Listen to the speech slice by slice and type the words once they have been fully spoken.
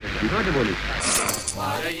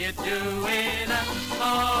What are you doing in a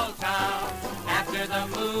small town after the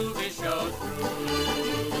movie show's through?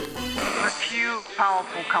 A few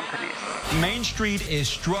powerful companies. Main Street is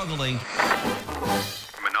struggling.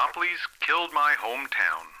 Monopolies killed my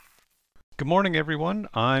hometown. Good morning, everyone.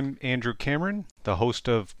 I'm Andrew Cameron, the host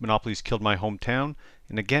of Monopolies Killed My Hometown.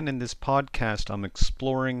 And again, in this podcast, I'm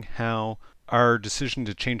exploring how our decision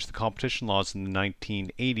to change the competition laws in the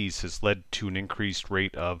 1980s has led to an increased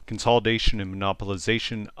rate of consolidation and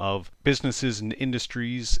monopolization of businesses and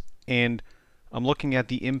industries. And I'm looking at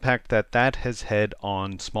the impact that that has had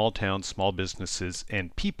on small towns, small businesses,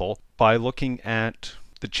 and people by looking at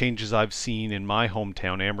the changes I've seen in my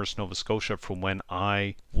hometown, Amherst, Nova Scotia, from when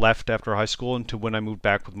I left after high school and to when I moved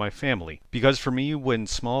back with my family. Because for me, when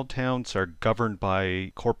small towns are governed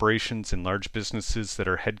by corporations and large businesses that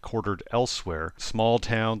are headquartered elsewhere, small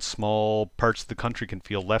towns, small parts of the country can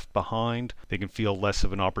feel left behind, they can feel less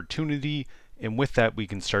of an opportunity, and with that we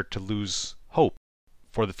can start to lose hope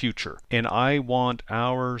for the future. And I want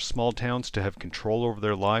our small towns to have control over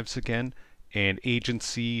their lives again, and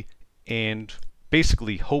agency, and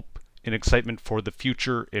basically hope and excitement for the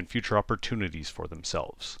future and future opportunities for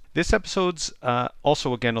themselves. This episode's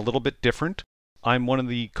also, again, a little bit different. I'm one of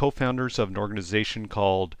the co-founders of an organization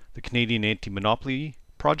called the Canadian Anti-Monopoly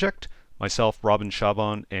Project, myself, Robin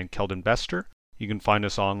Shaban, and Keldon Bester. You can find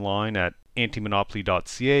us online at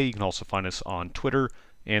antimonopoly.ca. You can also find us on Twitter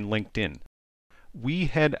and LinkedIn. We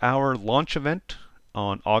had our launch event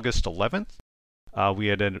on August 11th. We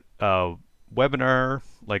had a webinar,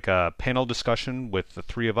 like a panel discussion with the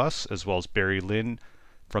three of us, as well as Barry Lynn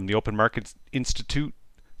from the Open Markets Institute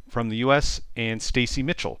from the US and Stacy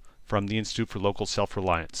Mitchell from the Institute for Local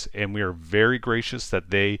Self-Reliance. And we are very gracious that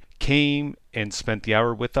they came and spent the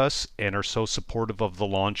hour with us and are so supportive of the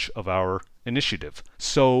launch of our initiative.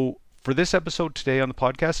 So for this episode today on the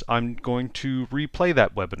podcast, I'm going to replay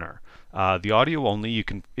that webinar. The audio only. You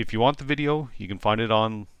can, if you want the video, you can find it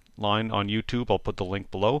online on YouTube. I'll put the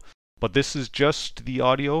link below. But this is just the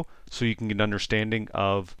audio, so you can get an understanding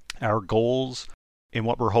of our goals and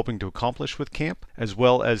what we're hoping to accomplish with camp, as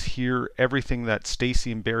well as hear everything that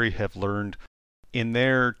Stacy and Barry have learned in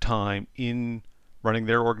their time in running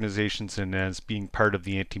their organizations and as being part of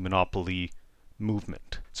the anti-monopoly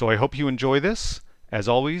movement. So I hope you enjoy this. As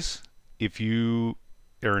always, if you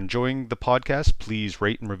are enjoying the podcast, please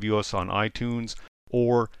rate and review us on iTunes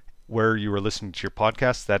or where you are listening to your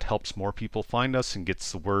podcast. That helps more people find us and gets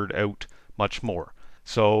the word out much more.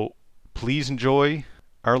 So please enjoy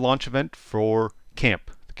our launch event for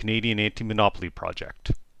CAMP, the Canadian Anti-Monopoly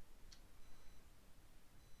Project.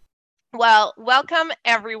 Well, welcome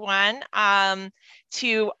everyone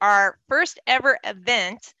to our first ever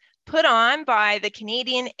event put on by the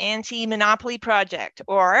Canadian Anti-Monopoly Project,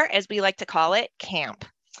 or as we like to call it, CAMP.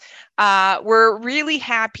 We're really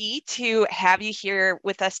happy to have you here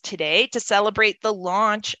with us today to celebrate the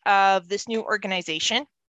launch of this new organization.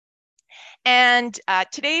 And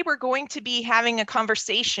today we're going to be having a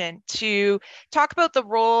conversation to talk about the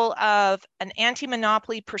role of an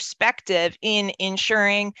anti-monopoly perspective in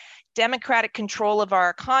ensuring democratic control of our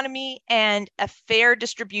economy and a fair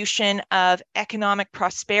distribution of economic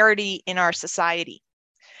prosperity in our society.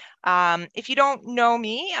 If you don't know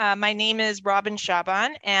me, my name is Robin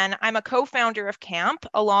Shaban, and I'm a co-founder of CAMP,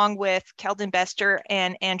 along with Keldon Bester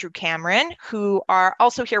and Andrew Cameron, who are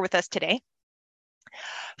also here with us today.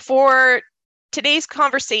 For today's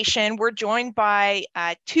conversation, we're joined by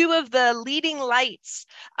two of the leading lights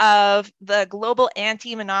of the global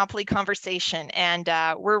anti-monopoly conversation, and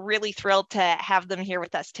we're really thrilled to have them here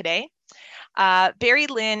with us today. Barry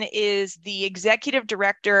Lynn is the executive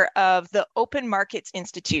director of the Open Markets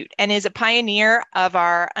Institute and is a pioneer of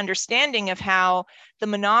our understanding of how the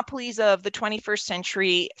monopolies of the 21st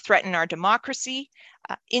century threaten our democracy,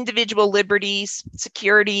 individual liberties,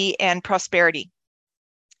 security, and prosperity.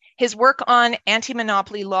 His work on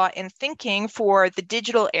anti-monopoly law and thinking for the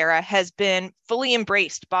digital era has been fully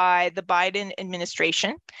embraced by the Biden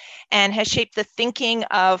administration and has shaped the thinking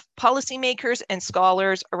of policymakers and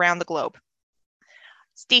scholars around the globe.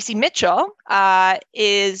 Stacy Mitchell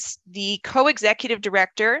is the co-executive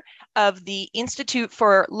director of the Institute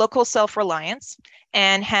for Local Self-Reliance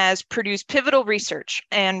and has produced pivotal research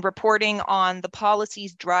and reporting on the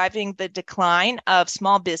policies driving the decline of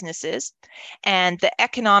small businesses and the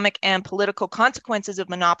economic and political consequences of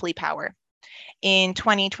monopoly power. In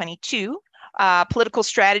 2022, political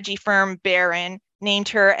strategy firm Barron named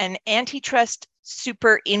her an antitrust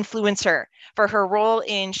super influencer for her role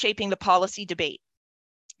in shaping the policy debate.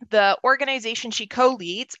 The organization she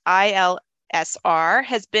co-leads, SR,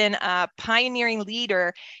 has been a pioneering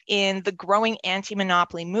leader in the growing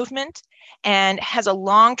anti-monopoly movement and has a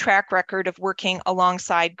long track record of working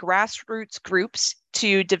alongside grassroots groups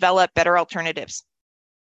to develop better alternatives.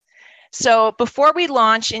 So before we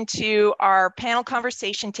launch into our panel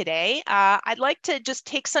conversation today, I'd like to just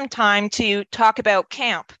take some time to talk about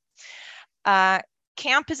CAMP.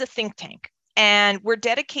 CAMP is a think tank, and we're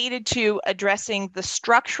dedicated to addressing the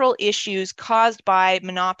structural issues caused by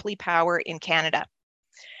monopoly power in Canada.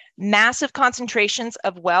 Massive concentrations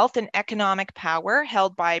of wealth and economic power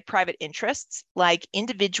held by private interests, like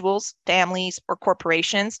individuals, families, or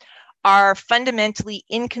corporations, are fundamentally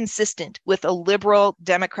inconsistent with a liberal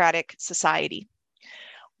democratic society.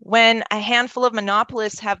 When a handful of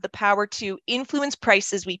monopolists have the power to influence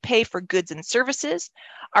prices we pay for goods and services,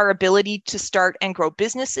 our ability to start and grow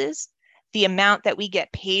businesses, the amount that we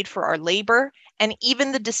get paid for our labor, and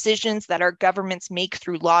even the decisions that our governments make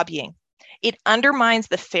through lobbying, it undermines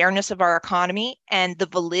the fairness of our economy and the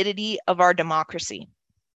validity of our democracy.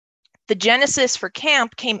 The genesis for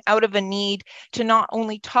CAMP came out of a need to not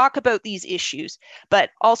only talk about these issues, but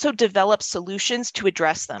also develop solutions to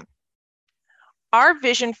address them. Our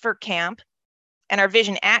vision for CAMP and our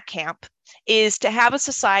vision at CAMP is to have a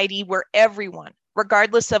society where everyone,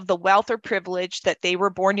 regardless of the wealth or privilege that they were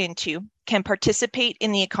born into, can participate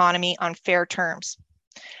in the economy on fair terms.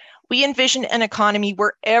 We envision an economy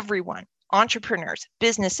where everyone, entrepreneurs,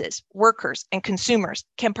 businesses, workers, and consumers,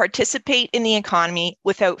 can participate in the economy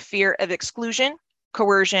without fear of exclusion,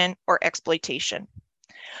 coercion, or exploitation.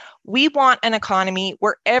 We want an economy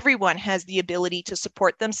where everyone has the ability to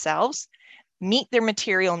support themselves, meet their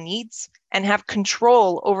material needs, and have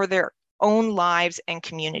control over their own lives and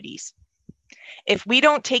communities. If we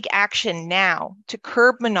don't take action now to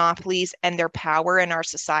curb monopolies and their power in our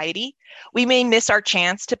society, we may miss our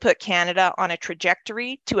chance to put Canada on a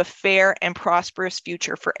trajectory to a fair and prosperous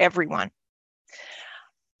future for everyone.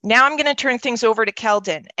 Now I'm going to turn things over to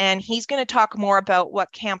Keldon, and he's going to talk more about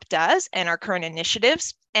what CAMP does and our current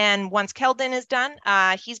initiatives. And once Keldon is done,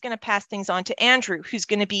 he's going to pass things on to Andrew, who's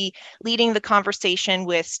going to be leading the conversation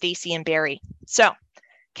with Stacey and Barry. So,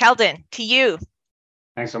 Keldon, to you.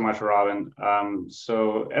 Thanks so much, Robin.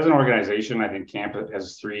 So as an organization, I think CAMP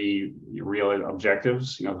has three real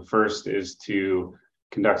objectives. The first is to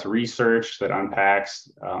conduct research that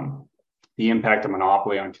unpacks the impact of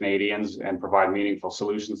monopoly on Canadians and provide meaningful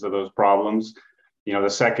solutions to those problems. The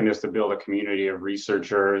second is to build a community of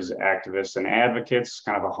researchers, activists, and advocates,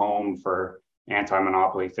 kind of a home for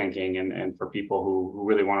anti-monopoly thinking and for people who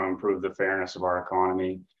really want to improve the fairness of our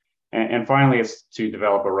economy. And finally, it's to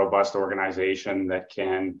develop a robust organization that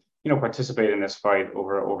can, participate in this fight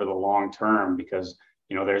over the long term, because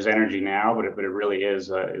there's energy now, but it really is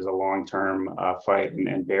a long-term fight.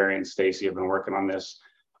 And Barry and Stacey have been working on this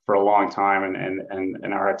for a long time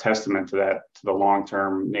and are a testament to that, to the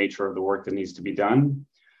long-term nature of the work that needs to be done.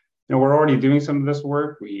 We're already doing some of this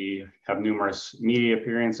work. We have numerous media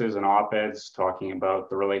appearances and op-eds talking about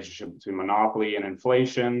the relationship between monopoly and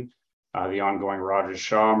inflation, the ongoing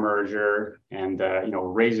Rogers-Shaw merger, and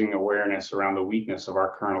raising awareness around the weakness of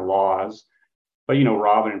our current laws. But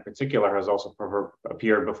Robin in particular has also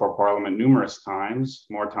appeared before Parliament numerous times,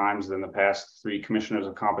 more times than the past three commissioners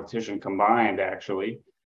of competition combined, actually,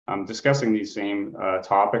 discussing these same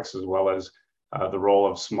topics, as well as the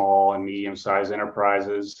role of small and medium-sized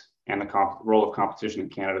enterprises and the role of competition in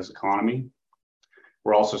Canada's economy.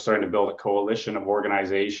 We're also starting to build a coalition of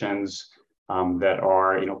organizations that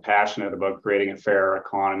are, passionate about creating a fairer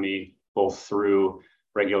economy, both through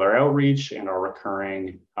regular outreach and our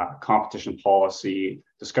recurring competition policy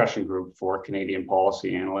discussion group for Canadian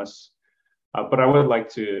policy analysts. But I would like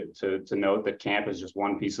to note that CAMP is just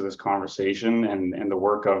one piece of this conversation, and the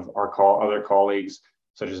work of our other colleagues,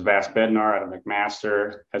 such as Vas Bednar out of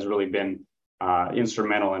McMaster, has really been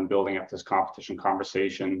instrumental in building up this competition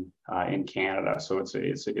conversation in Canada. So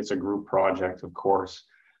it's a group project, of course.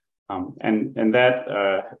 And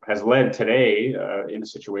that has led today in a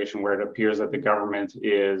situation where it appears that the government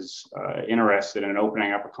is interested in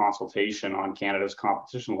opening up a consultation on Canada's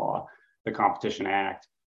competition law, the Competition Act.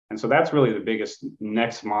 And so that's really the biggest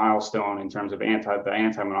next milestone in terms of the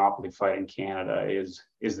anti-monopoly fight in Canada is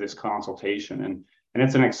this consultation. And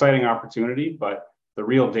it's an exciting opportunity, but the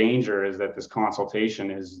real danger is that this consultation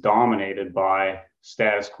is dominated by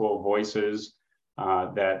status quo voices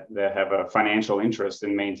that have a financial interest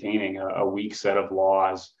in maintaining a weak set of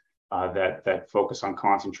laws that focus on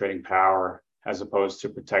concentrating power as opposed to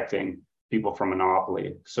protecting people from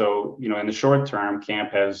monopoly. So, in the short term,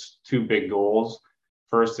 CAMP has two big goals.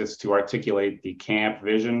 First is to articulate the CAMP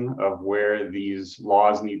vision of where these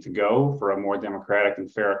laws need to go for a more democratic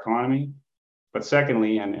and fair economy. But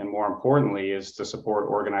secondly, and more importantly, is to support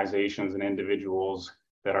organizations and individuals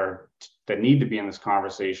that need to be in this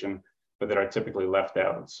conversation, but that are typically left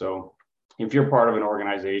out. So if you're part of an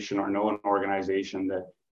organization or know an organization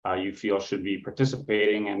that you feel should be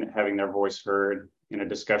participating and having their voice heard in a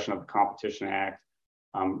discussion of the Competition Act,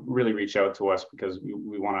 really reach out to us, because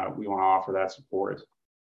we want to offer that support.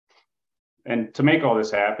 And to make all this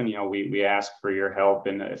happen, we ask for your help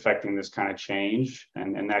in effecting this kind of change,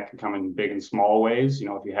 and that can come in big and small ways.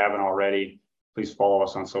 If you haven't already, please follow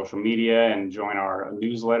us on social media and join our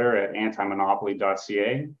newsletter at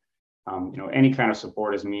antimonopoly.ca. Any kind of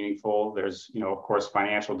support is meaningful. There's, of course,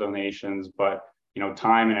 financial donations, but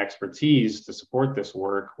time and expertise to support this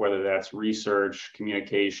work, whether that's research,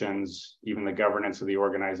 communications, even the governance of the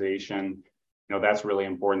organization, that's really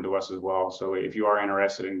important to us as well. So if you are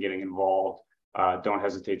interested in getting involved, don't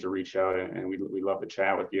hesitate to reach out, and we'd love to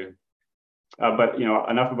chat with you. But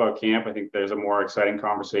enough about camp. I think there's a more exciting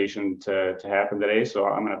conversation to happen today. So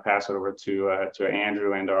I'm going to pass it over to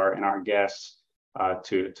Andrew and our guests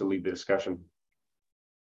to lead the discussion.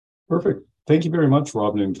 Perfect. Thank you very much,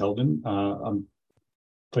 Robin and Keldon.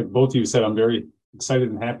 Like both of you said, I'm very excited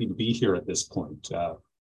and happy to be here at this point.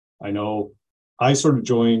 I know I sort of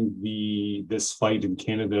joined this fight in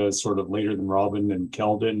Canada sort of later than Robin and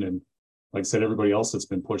Keldon, and like I said, everybody else that's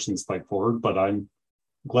been pushing this fight forward. But I'm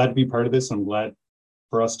glad to be part of this. I'm glad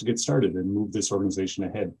for us to get started and move this organization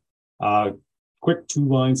ahead. Quick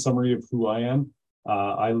 2-line summary of who I am.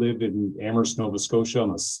 I live in Amherst, Nova Scotia.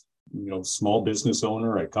 I'm a small business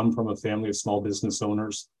owner. I come from a family of small business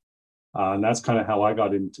owners. And that's kind of how I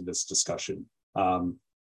got into this discussion.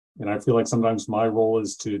 And I feel like sometimes my role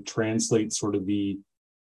is to translate sort of the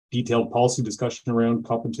detailed policy discussion around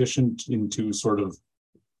competition into sort of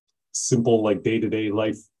simple, like day-to-day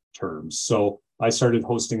life terms. So I started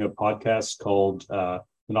hosting a podcast called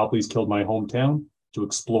Monopolies Killed My Hometown to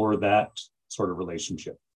explore that sort of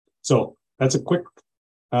relationship. So that's a quick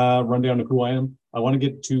rundown of who I am. I want to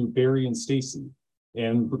get to Barry and Stacy,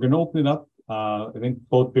 and we're going to open it up. I think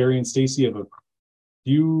both Barry and Stacy have a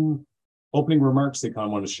few opening remarks they kind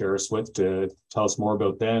of want to share us with, to tell us more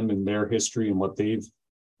about them and their history and what they've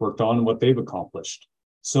worked on and what they've accomplished.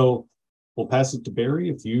 So we'll pass it to Barry.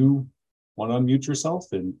 If you want to unmute yourself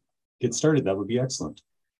and get started, that would be excellent.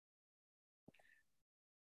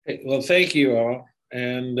 Hey, well, thank you all.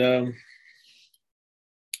 And,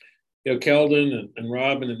 Keldon and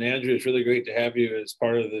Robin and Andrew, it's really great to have you as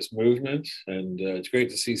part of this movement. And it's great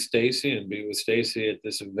to see Stacy and be with Stacy at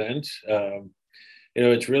this event.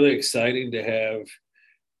 It's really exciting to have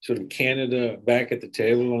sort of Canada back at the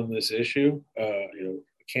table on this issue.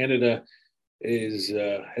 Canada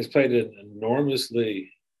has played an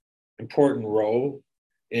enormously important role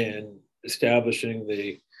in establishing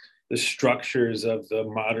the structures of the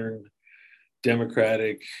modern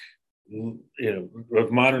democratic,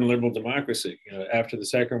 of modern liberal democracy. After the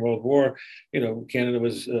Second World War, Canada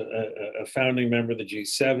was a founding member of the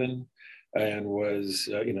G7 and was,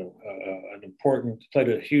 played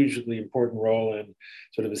a hugely important role in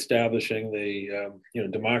sort of establishing the,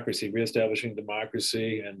 democracy, reestablishing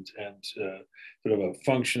democracy and sort of a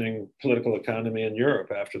functioning political economy in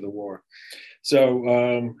Europe after the war.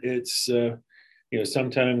 So it's,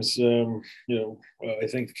 sometimes, I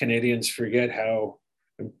think Canadians forget how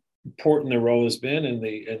important their role has been and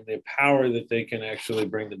the power that they can actually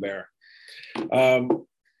bring to bear.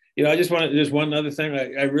 I just want there's one other thing.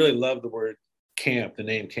 I really love the word camp, the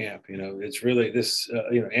name camp. It's really this,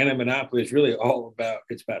 anti-monopoly is really all about,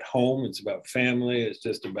 it's about home, it's about family, it's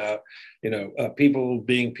just about, people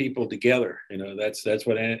being people together. That's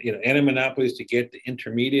what, anti-monopoly is, to get the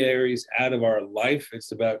intermediaries out of our life.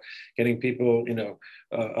 It's about getting people,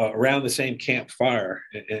 around the same campfire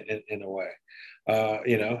in a way.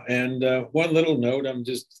 One little note, I'm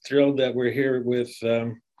just thrilled that we're here with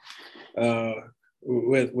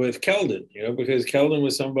Keldon, because Keldon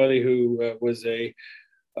was somebody who was an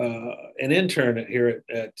intern here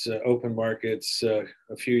at Open Markets a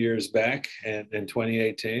few years back, and in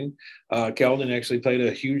 2018. Keldon actually played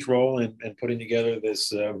a huge role in putting together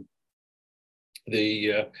this an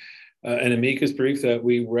amicus brief that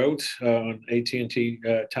we wrote on AT&T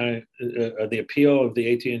time, the appeal of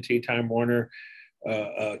the AT&T Time Warner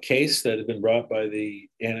case that had been brought by the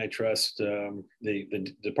antitrust,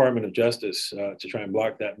 the Department of Justice, to try and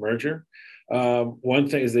block that merger. One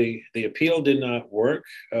thing is the appeal did not work,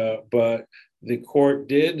 but the court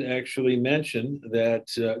did actually mention that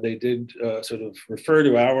they did sort of refer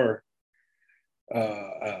to our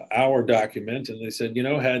document, and they said,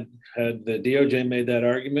 had the DOJ made that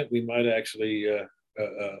argument, we might actually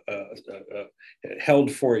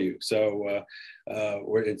held for you. So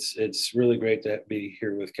it's really great to be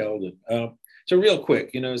here with Keldon. So real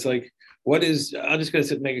quick, it's like, what is, I'm just going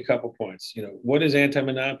to make a couple points. What is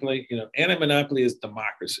anti-monopoly? Anti-monopoly is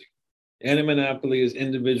democracy. Anti-monopoly is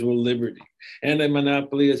individual liberty.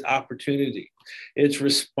 Anti-monopoly is opportunity. It's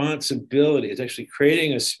responsibility. It's actually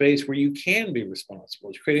creating a space where you can be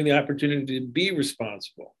responsible. It's creating the opportunity to be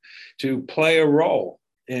responsible, to play a role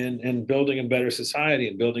in building a better society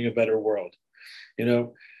and building a better world.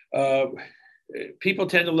 People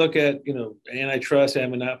tend to look at, antitrust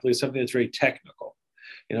and monopoly as something that's very technical.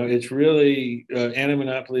 It's really,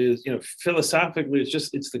 anti-monopoly is, philosophically,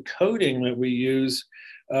 it's the coding that we use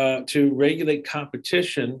to regulate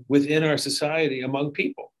competition within our society among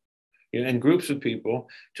people and groups of people,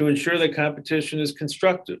 to ensure that competition is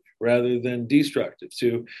constructive rather than destructive,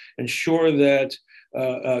 to ensure that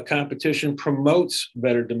competition promotes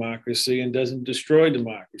better democracy and doesn't destroy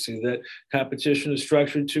democracy, that competition is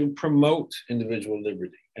structured to promote individual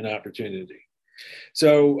liberty and opportunity.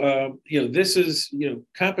 So, this is,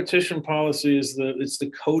 competition policy is it's the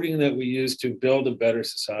coding that we use to build a better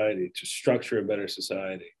society, to structure a better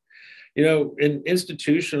society. And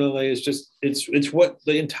institutionally, it's what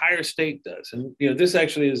the entire state does. And, this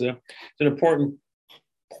actually is an important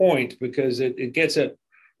point, because it gets at,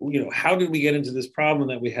 how did we get into this problem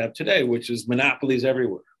that we have today, which is monopolies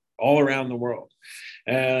everywhere, all around the world.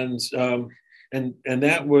 And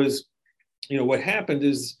that was, what happened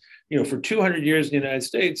is, for 200 years in the United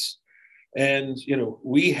States, and,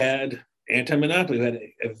 we had anti-monopoly, we had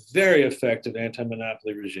a very effective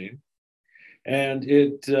anti-monopoly regime. And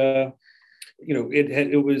it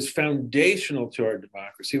was foundational to our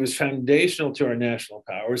democracy. It was foundational to our national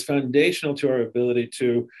power. It was foundational to our ability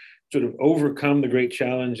to sort of overcome the great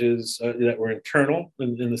challenges that were internal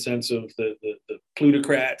in the sense of the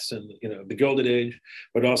plutocrats and, the Gilded Age,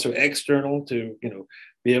 but also external to,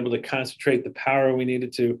 be able to concentrate the power we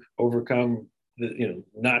needed to overcome the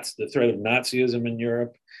threat of Nazism in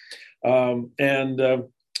Europe. And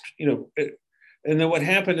then what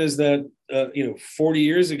happened is that, 40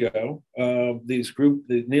 years ago,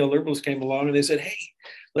 the neoliberals came along and they said, hey,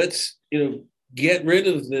 let's, get rid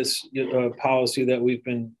of this policy that we've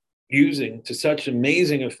been using to such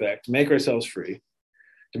amazing effect, to make ourselves free,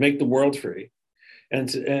 to make the world free, and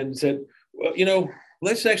said, well,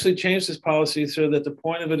 let's actually change this policy so that the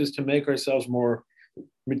point of it is to make ourselves more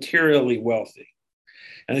materially wealthy.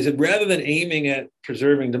 And they said, rather than aiming at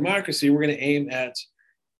preserving democracy, we're going to aim at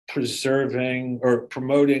preserving or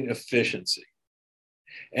promoting efficiency.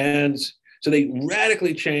 And so they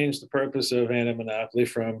radically changed the purpose of anti-monopoly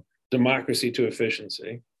from democracy to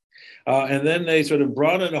efficiency. And then they sort of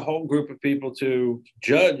brought in a whole group of people to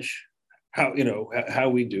judge how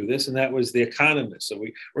we do this, and that was the economists. So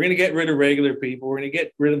we're going to get rid of regular people. We're going to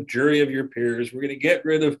get rid of jury of your peers. We're going to get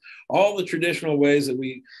rid of all the traditional ways that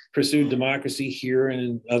we pursued democracy here and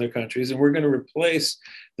in other countries, and we're going to replace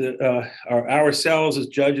ourselves as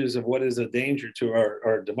judges of what is a danger to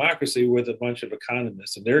our democracy with a bunch of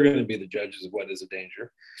economists, and they're going to be the judges of what is a danger.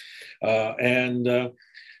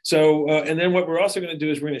 And then what we're also going to do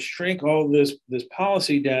is we're going to shrink all this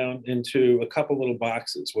policy down into a couple little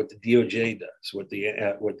boxes, what the DOJ does, what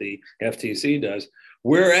the FTC does,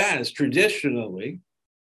 whereas traditionally,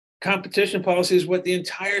 competition policy is what the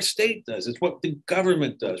entire state does. It's what the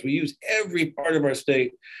government does. We use every part of our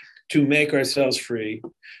state to make ourselves free,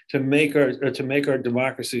 to make our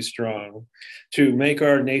democracy strong, to make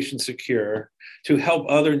our nation secure, to help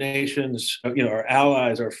other nations, our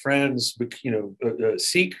allies, our friends,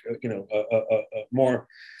 seek, more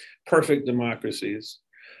perfect democracies.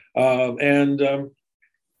 So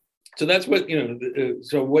that's what,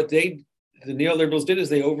 so what the neoliberals did is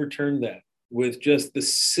they overturned that with just the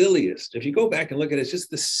silliest, if you go back and look at it, it's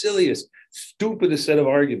just the silliest, stupidest set of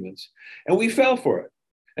arguments. And we fell for it.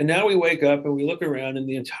 And now we wake up and we look around and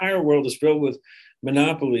the entire world is filled with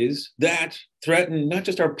monopolies that threaten not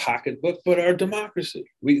just our pocketbook, but our democracy.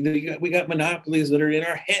 We got monopolies that are in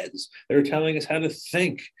our heads, that are telling us how to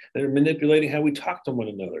think, that are manipulating how we talk to one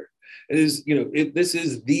another. This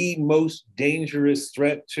is the most dangerous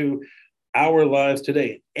threat to our lives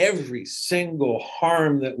today. Every single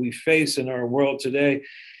harm that we face in our world today,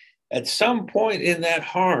 at some point in that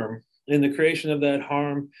harm, in the creation of that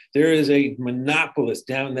harm, there is a monopolist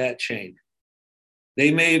down that chain.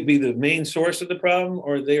 They may be the main source of the problem,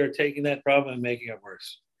 or they are taking that problem and making it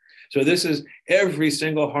worse. So this is every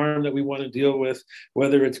single harm that we want to deal with,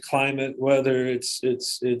 whether it's climate, whether it's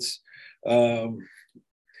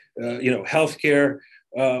healthcare,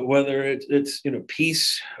 whether it's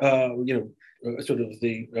peace, sort of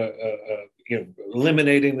the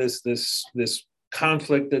eliminating this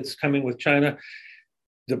conflict that's coming with China.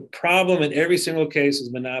 The problem in every single case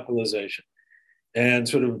is monopolization. And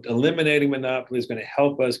sort of eliminating monopoly is going to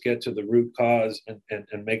help us get to the root cause and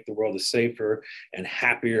make the world a safer and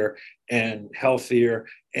happier and healthier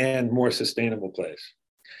and more sustainable place.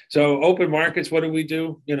 So open markets, what do we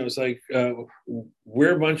do? You know, it's like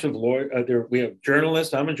we're a bunch of lawyers. We have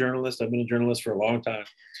journalists. I'm a journalist. I've been a journalist for a long time.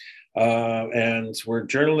 And we're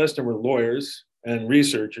journalists and we're lawyers and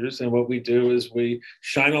researchers. And what we do is we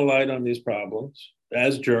shine a light on these problems.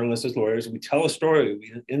 As journalists, as lawyers, we tell a story,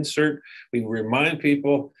 we remind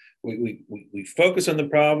people, we focus on the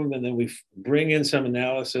problem, and then we bring in some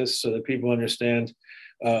analysis so that people understand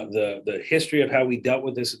the history of how we dealt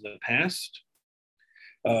with this in the past.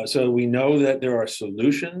 So we know that there are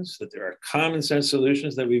solutions, that there are common sense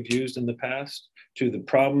solutions that we've used in the past to the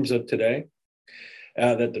problems of today,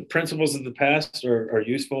 that the principles of the past are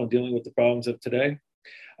useful in dealing with the problems of today.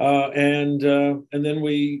 And then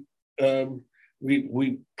we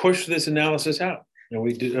push this analysis out. You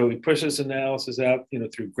know, we push this analysis out, you know,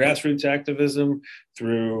 through grassroots activism,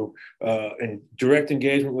 through and direct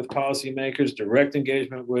engagement with policymakers, direct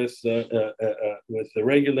engagement with the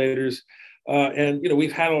regulators, and you know,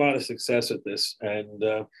 we've had a lot of success at this,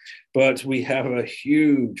 and but we have a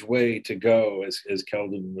huge way to go, as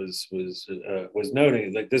Keldon was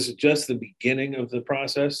noting. Like, this is just the beginning of the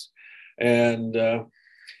process, and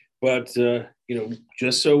but you know,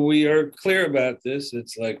 just so we are clear about this,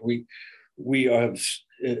 it's like we have,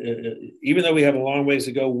 even though we have a long ways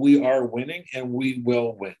to go, we are winning and we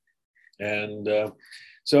will win. And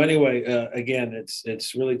so anyway, again,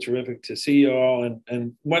 it's really terrific to see you all.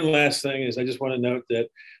 And one last thing is, I just want to note that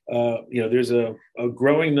you know, there's a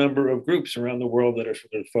growing number of groups around the world that are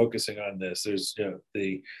sort of focusing on this. There's, you know,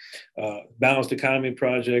 the Balanced Economy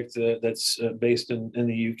Project that's based in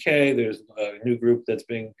the UK. There's a new group that's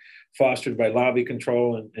being fostered by Lobby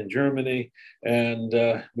Control in Germany, and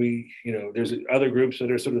you know, there's other groups that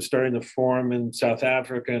are sort of starting to form in South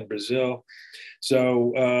Africa and Brazil.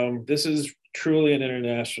 So this is truly an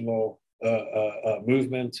international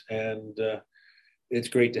movement, and it's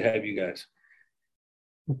great to have you guys.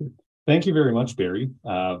 Thank you very much, Barry.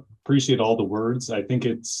 Appreciate all the words. I think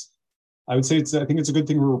it's a good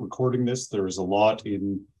thing we're recording this. There's a lot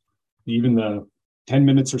in even the 10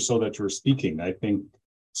 minutes or so that you're speaking. I think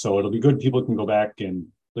so it'll be good. People can go back and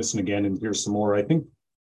listen again and hear some more. I think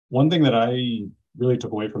one thing that I really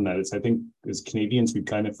took away from that is, I think as Canadians, we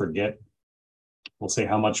kind of forget, we'll say,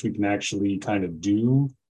 how much we can actually kind of do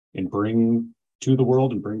and bring to the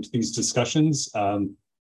world and bring to these discussions.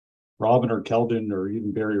 Robin or Keldon or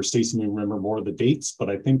even Barry or Stacey may remember more of the dates, but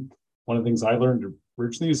I think one of the things I learned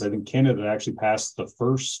originally is I think Canada actually passed the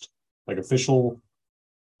first like official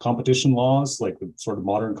competition laws, like the sort of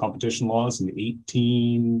modern competition laws, in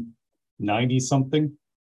 1890 something.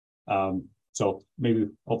 So maybe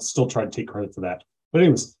I'll still try to take credit for that. But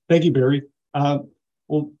anyways, thank you, Barry.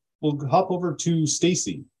 We'll hop over to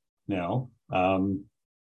Stacey now.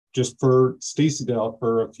 Just for Stacey to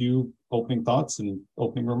offer a few opening thoughts and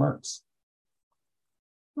opening remarks.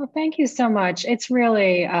 Well, thank you so much. It's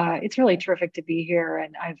really terrific to be here,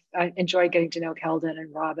 and I enjoyed getting to know Keldon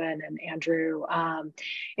and Robin and Andrew.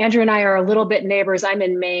 Andrew and I are a little bit neighbors. I'm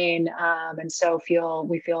in Maine, and so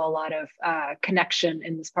we feel a lot of connection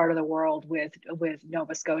in this part of the world with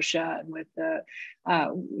Nova Scotia and with the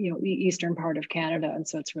you know, eastern part of Canada, and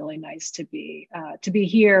so it's really nice to be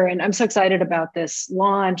here. And I'm so excited about this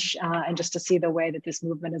launch and just to see the way that this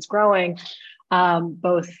movement is growing.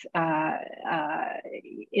 Both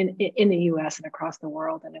in the US and across the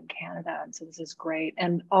world and in Canada. And so this is great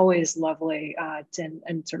and always lovely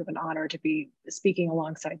and sort of an honor to be speaking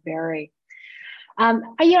alongside Barry.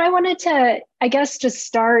 I wanted to, I guess, just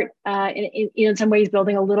start in some ways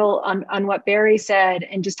building a little on what Barry said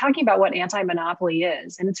and just talking about what anti-monopoly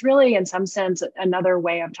is. And it's really, in some sense, another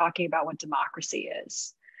way of talking about what democracy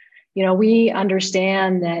is. You know, we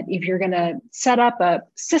understand that if you're going to set up a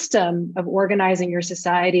system of organizing your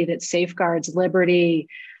society that safeguards liberty,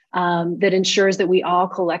 that ensures that we all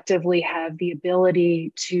collectively have the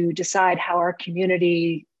ability to decide how our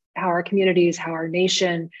communities, how our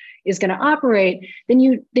nation is going to operate, then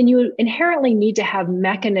you inherently need to have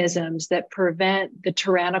mechanisms that prevent the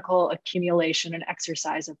tyrannical accumulation and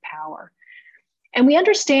exercise of power. And we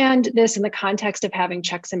understand this in the context of having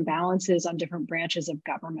checks and balances on different branches of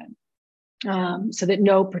government, so that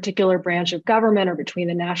no particular branch of government, or between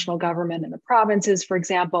the national government and the provinces, for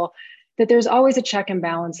example, that there's always a check and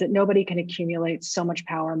balance, that nobody can accumulate so much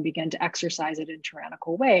power and begin to exercise it in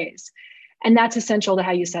tyrannical ways. And that's essential to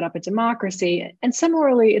how you set up a democracy. And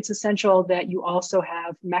similarly, it's essential that you also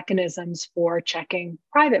have mechanisms for checking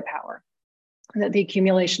private power. that the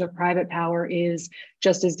accumulation of private power is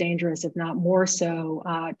just as dangerous, if not more so,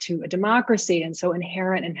 to a democracy. And so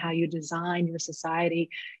inherent in how you design your society,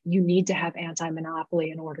 you need to have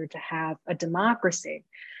anti-monopoly in order to have a democracy.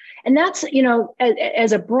 And that's,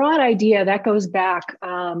 as a broad idea, that goes back,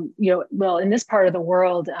 well, in this part of the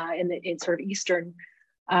world, in sort of Eastern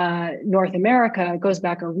North America, it goes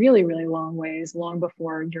back a really, really long ways, long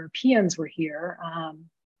before Europeans were here.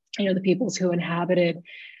 The peoples who inhabited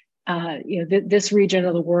this region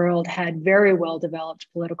of the world had very well developed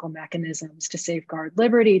political mechanisms to safeguard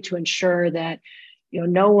liberty, to ensure that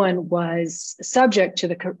no one was subject to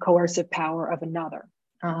the coercive power of another.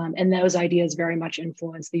 And those ideas very much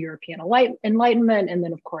influenced the European Enlightenment, and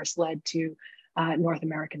then, of course, led to North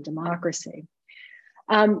American democracy.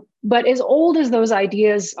 But as old as those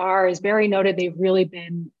ideas are, as Barry noted, they've really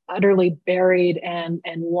been utterly buried and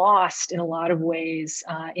lost in a lot of ways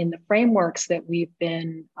in the frameworks that we've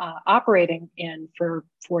been operating in for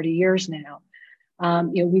 40 years now.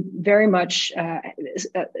 We very much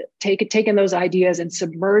taken those ideas and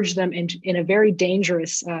submerged them in a very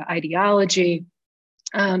dangerous ideology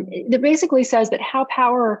that basically says that how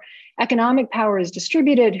economic power is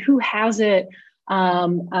distributed, who has it,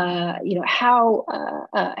 how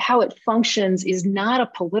it functions is not a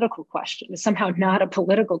political question. It's somehow not a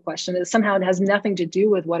political question. It somehow has nothing to do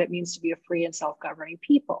with what it means to be a free and self-governing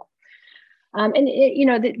people.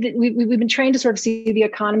 We've been trained to sort of see the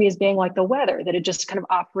economy as being like the weather, that it just kind of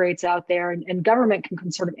operates out there, and government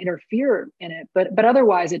can sort of interfere in it, but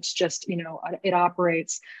otherwise it's just it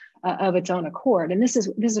operates of its own accord. And this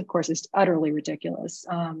of course is utterly ridiculous.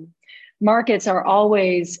 Markets are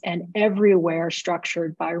always and everywhere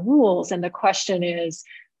structured by rules, and the question is,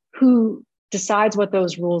 who decides what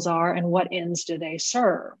those rules are and what ends do they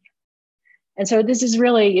serve? And so this is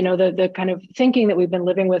really, the kind of thinking that we've been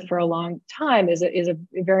living with for a long time is a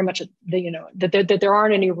very much that there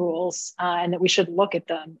aren't any rules and that we should look at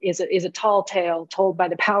them is a tall tale told by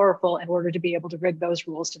the powerful in order to be able to rig those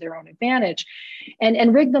rules to their own advantage,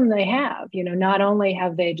 and rig them they have. Not only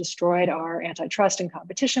have they destroyed our antitrust and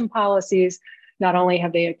competition policies, not only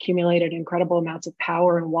have they accumulated incredible amounts of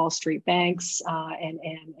power in Wall Street banks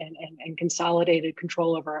and consolidated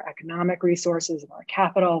control over our economic resources and our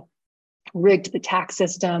capital, rigged the tax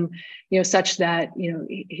system, such that,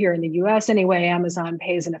 here in the US anyway, Amazon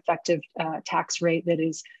pays an effective tax rate that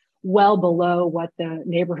is well below what the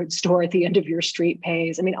neighborhood store at the end of your street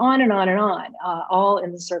pays. I mean, on and on and on, all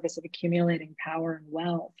in the service of accumulating power and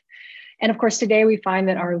wealth. And of course, today we find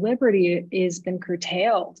that our liberty has been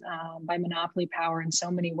curtailed by monopoly power in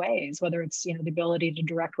so many ways, whether it's, the ability to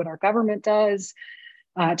direct what our government does,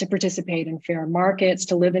 to participate in fair markets,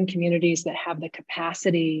 to live in communities that have the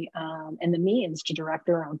capacity and the means to direct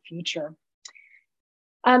their own future.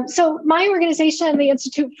 So my organization, the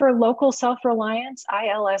Institute for Local Self-Reliance,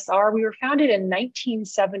 ILSR, we were founded in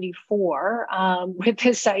 1974 with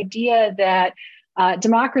this idea that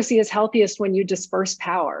democracy is healthiest when you disperse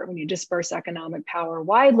power, when you disperse economic power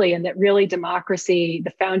widely, and that really democracy,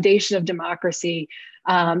 the foundation of democracy,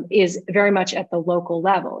 is very much at the local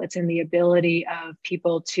level. It's in the ability of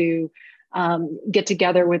people to get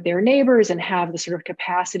together with their neighbors and have the sort of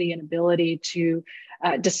capacity and ability to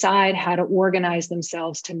decide how to organize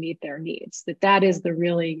themselves to meet their needs. That is the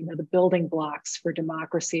really, the building blocks for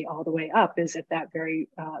democracy all the way up is at that very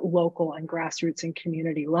local and grassroots and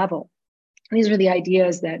community level. These are the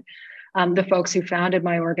ideas that the folks who founded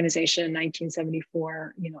my organization in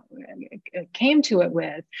 1974, came to it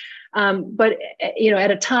with. But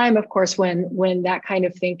at a time, of course, when that kind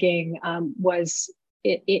of thinking was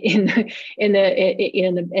at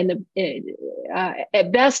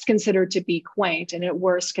best considered to be quaint, and at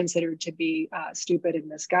worst considered to be stupid and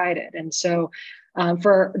misguided. And so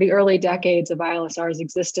for the early decades of ILSR's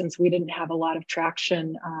existence, we didn't have a lot of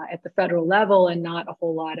traction at the federal level and not a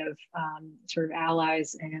whole lot of sort of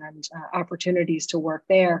allies and opportunities to work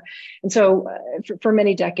there. And so for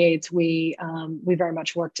many decades, we very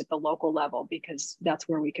much worked at the local level because that's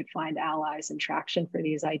where we could find allies and traction for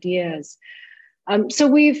these ideas. So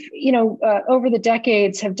we've, over the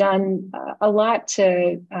decades have done a lot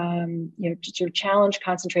to, to challenge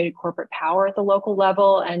concentrated corporate power at the local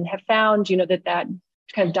level, and have found, that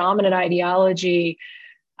kind of dominant ideology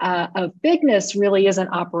of bigness really isn't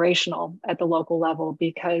operational at the local level,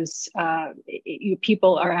 because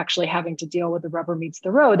people are actually having to deal with the rubber meets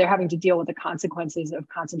the road. They're having to deal with the consequences of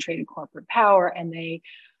concentrated corporate power, and they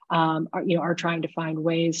are trying to find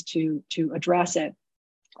ways to address it.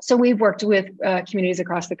 So we've worked with communities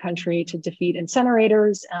across the country to defeat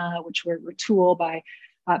incinerators, which were tooled by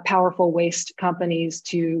powerful waste companies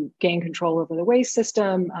to gain control over the waste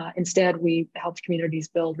system. Instead, we helped communities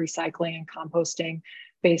build recycling and composting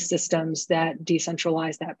based systems that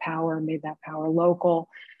decentralized that power, made that power local.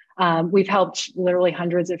 We've helped literally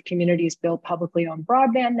hundreds of communities build publicly owned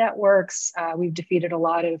broadband networks. We've defeated a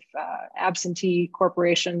lot of absentee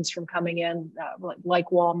corporations from coming in, like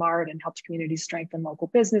Walmart, and helped communities strengthen local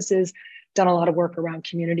businesses, done a lot of work around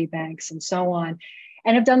community banks and so on,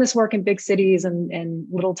 and have done this work in big cities and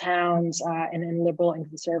little towns and in liberal and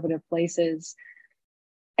conservative places.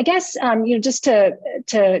 I guess, just to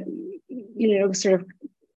sort of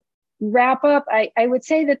wrap up, I would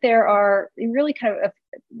say that there are really kind of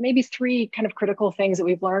maybe three kind of critical things that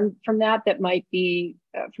we've learned from that might be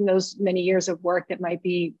from those many years of work that might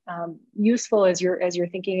be useful as you're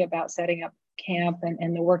thinking about setting up camp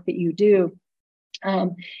and the work that you do.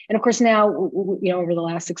 And of course, now, over the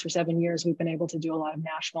last 6 or 7 years, we've been able to do a lot of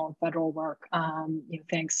national and federal work,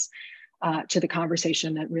 thanks to the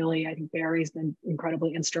conversation that really, I think Barry's been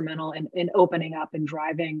incredibly instrumental in opening up and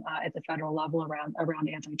driving at the federal level around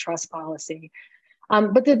antitrust policy.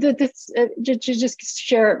 But just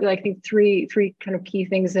share, I think, three kind of key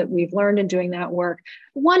things that we've learned in doing that work.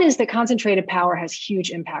 One is that concentrated power has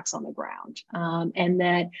huge impacts on the ground, and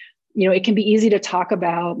that it can be easy to talk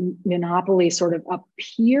about monopoly sort of up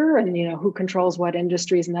here and who controls what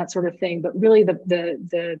industries and that sort of thing. But really,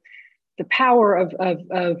 the power of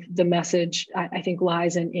the message, I think,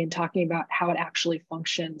 lies in talking about how it actually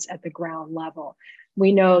functions at the ground level.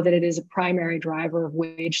 We know that it is a primary driver of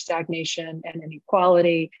wage stagnation and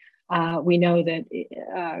inequality. We know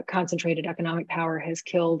that concentrated economic power has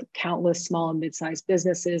killed countless small and mid-sized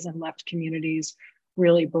businesses and left communities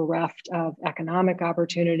really bereft of economic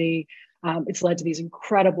opportunity. It's led to these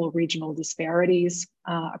incredible regional disparities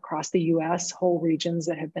across the US, whole regions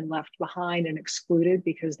that have been left behind and excluded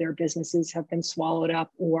because their businesses have been swallowed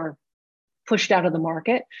up or pushed out of the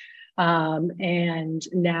market. And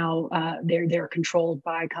now they're controlled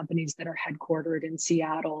by companies that are headquartered in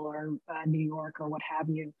Seattle or New York or what have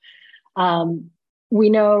you. We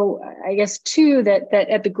know, I guess, too, that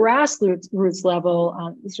at the grassroots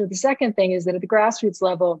level, so the second thing is that at the grassroots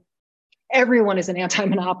level, everyone is an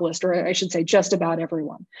anti-monopolist, or I should say just about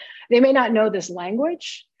everyone. They may not know this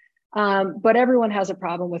language, but everyone has a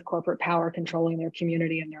problem with corporate power controlling their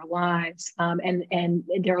community and their lives. And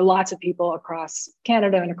there are lots of people across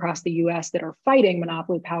Canada and across the US that are fighting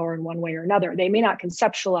monopoly power in one way or another. They may not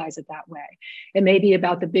conceptualize it that way. It may be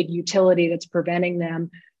about the big utility that's preventing them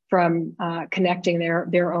from connecting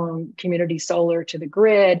their own community solar to the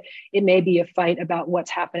grid. It may be a fight about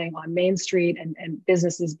what's happening on Main Street and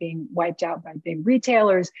businesses being wiped out by big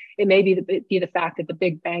retailers. It may be the fact that the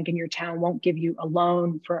big bank in your town won't give you a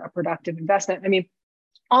loan for a productive investment. I mean,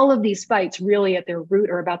 all of these fights really at their root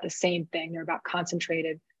are about the same thing. They're about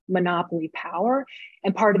concentrated monopoly power.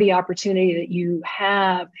 And part of the opportunity that you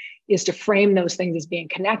have is to frame those things as being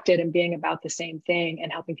connected and being about the same thing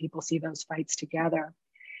and helping people see those fights together.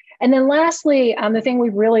 And then lastly, the thing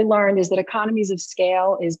we've really learned is that economies of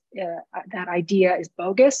scale is that idea is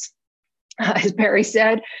bogus. As Barry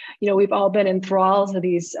said, we've all been enthralled to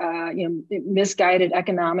these misguided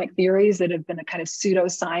economic theories that have been a kind of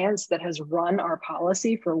pseudoscience that has run our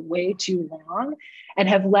policy for way too long and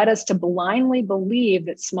have led us to blindly believe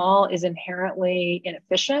that small is inherently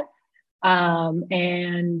inefficient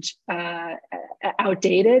and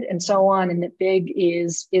outdated and so on, and that big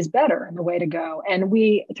is better and the way to go. And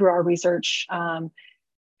we, through our research,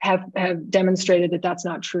 have demonstrated that that's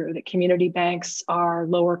not true, that community banks are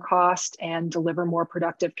lower cost and deliver more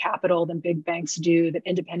productive capital than big banks do, that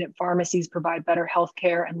independent pharmacies provide better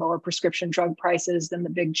healthcare and lower prescription drug prices than the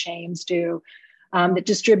big chains do, that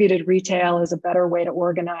distributed retail is a better way to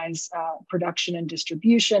organize production and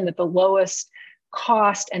distribution, that the lowest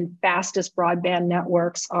cost and fastest broadband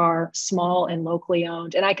networks are small and locally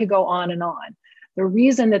owned. And I could go on and on. The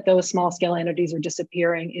reason that those small scale entities are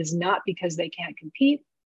disappearing is not because they can't compete.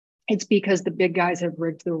 It's because the big guys have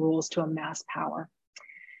rigged the rules to amass power.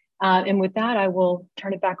 And with that, I will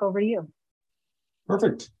turn it back over to you.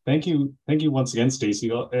 Perfect. Thank you. Thank you once again,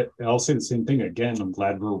 Stacey. I'll say the same thing again. I'm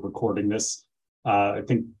glad we're recording this. I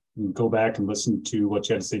think we can go back and listen to what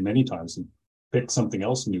you had to say many times and pick something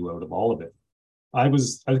else new out of all of it. I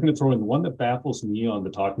was going to throw in the one that baffles me on the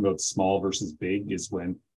talking about small versus big is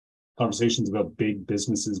when conversations about big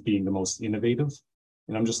businesses being the most innovative.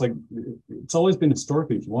 And I'm just like, it's always been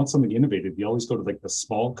historically, if you want something innovative, you always go to like the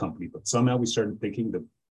small company. But somehow we started thinking that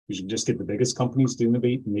we should just get the biggest companies to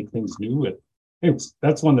innovate and make things new. Anyways,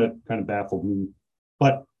 that's one that kind of baffled me.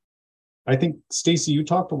 But I think, Stacey, you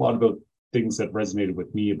talked a lot about things that resonated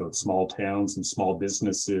with me about small towns and small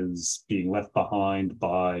businesses being left behind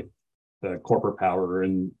by the corporate power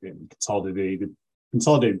and consolidated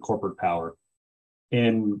corporate power.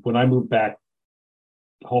 And when I moved back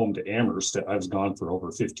home to Amherst, I was gone for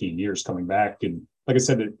over 15 years coming back. And like I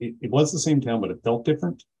said, it was the same town, but it felt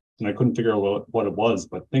different. And I couldn't figure out what it was.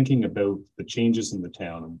 But thinking about the changes in the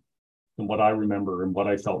town and what I remember and what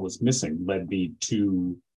I felt was missing led me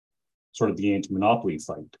to sort of the anti-monopoly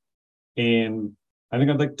fight. And I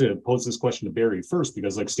think I'd like to pose this question to Barry first,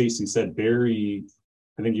 because like Stacey said, Barry,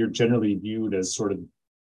 I think you're generally viewed as sort of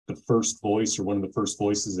the first voice or one of the first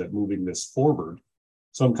voices at moving this forward.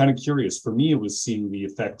 So I'm kind of curious. For me, it was seeing the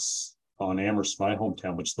effects on Amherst, my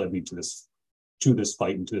hometown, which led me to this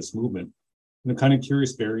fight and to this movement. And I'm kind of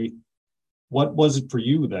curious, Barry, what was it for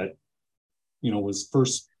you that, was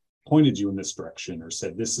first pointed you in this direction or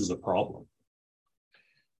said, this is a problem?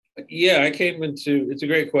 Yeah, it's a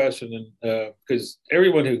great question. And because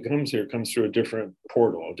everyone who comes here comes through a different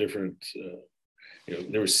portal, a different,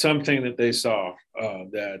 there was something that they saw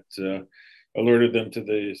that alerted them to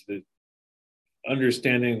the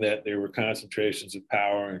understanding that there were concentrations of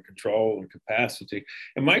power and control and capacity.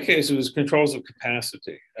 In my case, it was controls of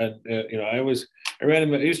capacity. And, I used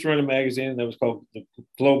to run a magazine that was called the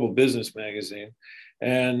Global Business Magazine.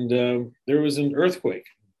 And there was an earthquake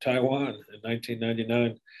in Taiwan in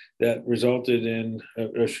 1999 that resulted in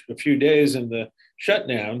a few days in the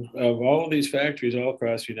shutdown of all of these factories all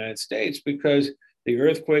across the United States, because the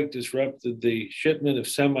earthquake disrupted the shipment of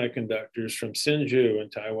semiconductors from Hsinchu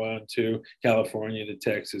in Taiwan to California, to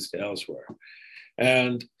Texas, to elsewhere.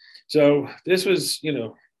 And so this was,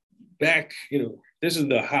 this is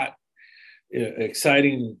the hot,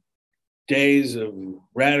 exciting days of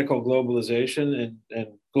radical globalization, and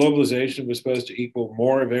globalization was supposed to equal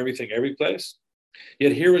more of everything, every place.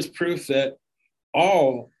 Yet here was proof that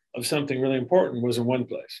all of something really important was in one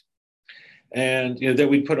place. And that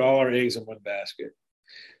we'd put all our eggs in one basket.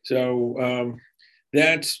 So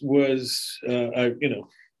that was,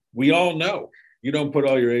 we all know you don't put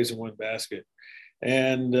all your eggs in one basket.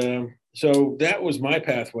 And so that was my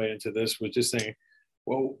pathway into this, was just saying,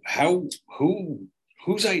 well,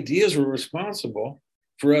 whose ideas were responsible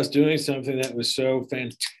for us doing something that was so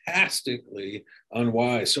fantastically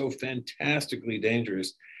unwise, so fantastically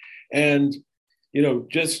dangerous? And,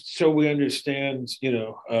 just so we understand,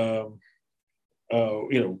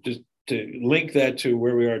 just to link that to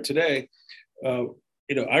where we are today,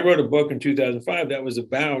 I wrote a book in 2005 that was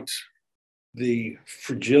about the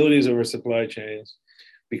fragilities of our supply chains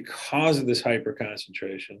because of this hyper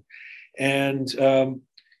concentration. And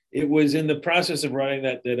it was in the process of writing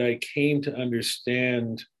that I came to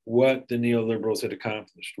understand what the neoliberals had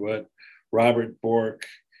accomplished, what Robert Bork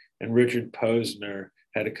and Richard Posner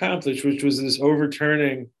had accomplished, which was this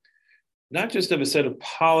overturning, not just of a set of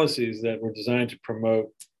policies that were designed to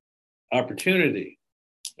promote opportunity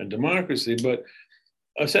and democracy, but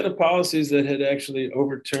a set of policies that had actually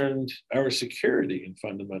overturned our security in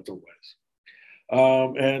fundamental ways.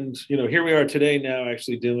 And here we are today now,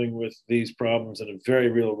 actually dealing with these problems in a very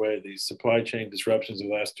real way. These supply chain disruptions of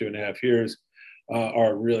the last 2.5 years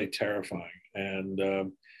are really terrifying. And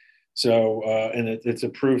it's a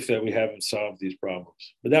proof that we haven't solved these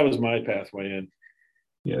problems. But that was my pathway in.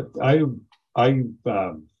 Yeah, I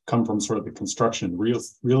come from sort of the construction real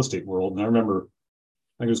estate world, and I remember,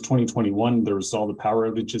 I think it was 2021. There was all the power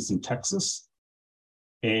outages in Texas,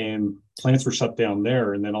 and plants were shut down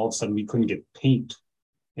there. And then all of a sudden, we couldn't get paint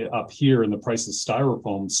up here, and the price of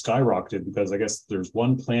styrofoam skyrocketed because I guess there's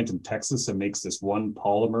one plant in Texas that makes this one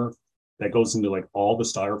polymer that goes into like all the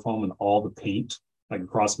styrofoam and all the paint like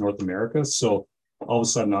across North America. So all of a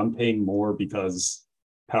sudden, I'm paying more because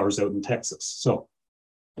power's out in Texas. So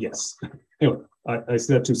yes. Anyway, I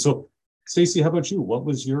see that too. So, Stacey, how about you? What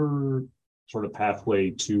was your sort of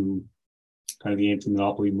pathway to kind of the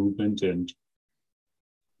anti-monopoly movement? And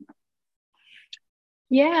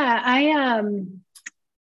yeah,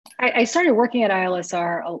 I started working at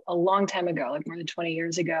ILSR a long time ago, like more than 20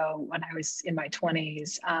 years ago, when I was in my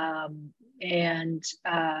 20s.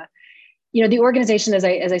 The organization, as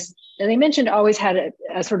I mentioned, always had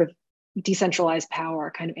a sort of decentralized power,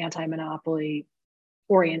 kind of anti-monopoly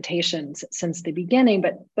orientations since the beginning,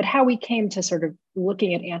 but how we came to sort of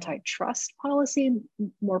looking at antitrust policy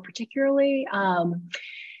more particularly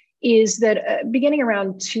is that beginning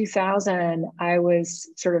around 2000, I was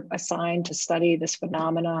sort of assigned to study this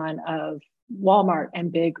phenomenon of Walmart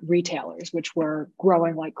and big retailers, which were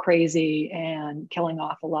growing like crazy and killing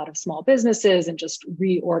off a lot of small businesses and just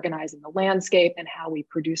reorganizing the landscape and how we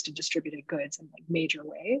produced and distributed goods in like major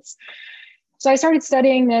ways. So I started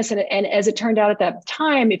studying this, and as it turned out at that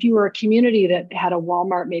time, if you were a community that had a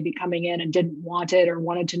Walmart maybe coming in and didn't want it or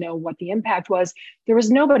wanted to know what the impact was, there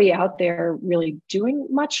was nobody out there really doing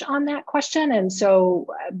much on that question. And so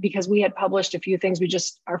because we had published a few things,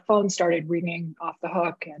 our phone started ringing off the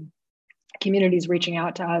hook, and communities reaching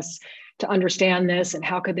out to us to understand this and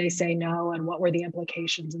how could they say no and what were the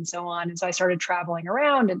implications and so on. And so I started traveling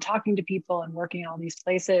around and talking to people and working in all these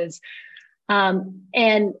places.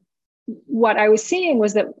 And what I was seeing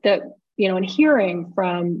was that and hearing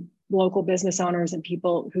from local business owners and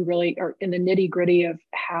people who really are in the nitty gritty of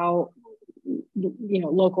how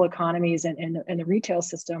local economies and the retail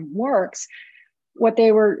system works, what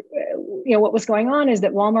was going on is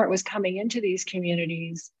that Walmart was coming into these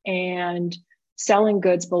communities and selling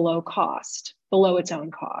goods below its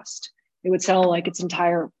own cost. It would sell like its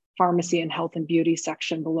entire pharmacy and health and beauty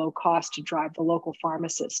section below cost to drive the local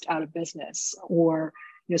pharmacist out of business, or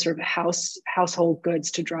sort of household goods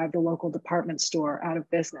to drive the local department store out of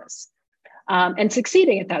business, and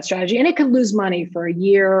succeeding at that strategy. And it could lose money for a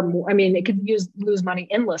year. It could lose money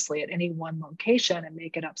endlessly at any one location and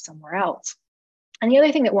make it up somewhere else. And the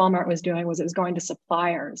other thing that Walmart was doing was it was going to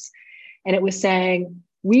suppliers, and it was saying,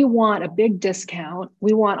 we want a big discount.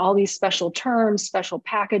 We want all these special terms, special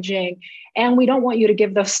packaging, and we don't want you to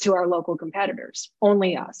give those to our local competitors,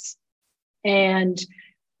 only us. And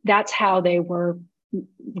that's how they were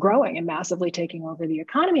growing and massively taking over the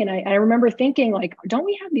economy. And I remember thinking, like, don't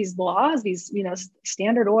we have these laws, these,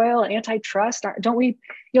 Standard Oil, antitrust? Don't we,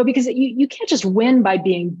 because you can't just win by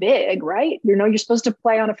being big, right? You're supposed to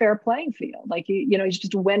play on a fair playing field. Like, you're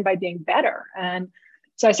supposed to win by being better. And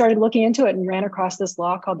so I started looking into it and ran across this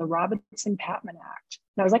law called the Robinson-Patman Act.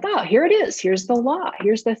 And I was like, oh, here it is. Here's the law.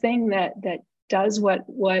 Here's the thing that does what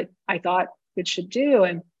I thought it should do.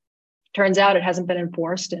 And turns out it hasn't been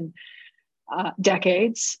enforced in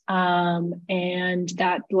decades. And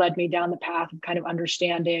that led me down the path of kind of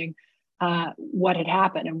understanding what had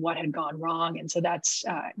happened and what had gone wrong. And so that's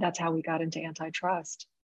how we got into antitrust.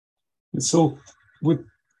 So with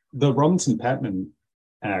the Robinson-Patman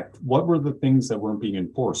Act, what were the things that weren't being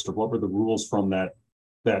enforced, or what were the rules from that?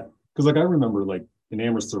 Because I remember, like, in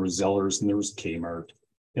Amherst there was Zellers and there was Kmart,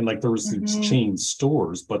 and like there was these chain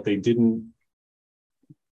stores, but they didn't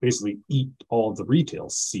basically eat all of the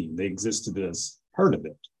retail scene. They existed as part of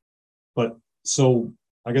it. But so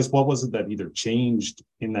I guess what was it that either changed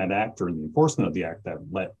in that act or in the enforcement of the act that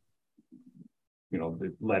let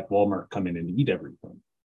Walmart come in and eat everything?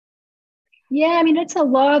 Yeah, it's a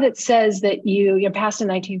law that says that you passed in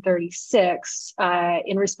 1936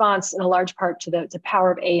 in response, in a large part, to the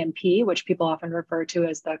power of A&P, which people often refer to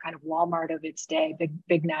as the kind of Walmart of its day,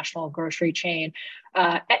 big national grocery chain.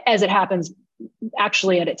 As it happens,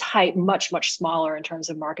 actually at its height, much, much smaller in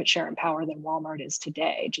terms of market share and power than Walmart is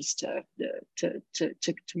today, just to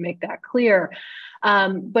make that clear.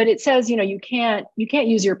 But it says, you can't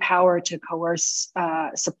use your power to coerce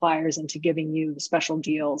suppliers into giving you special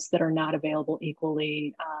deals that are not available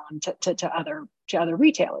equally to other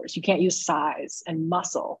retailers. You can't use size and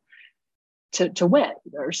muscle to win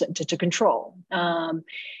or to control.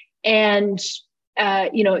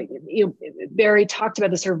 Barry talked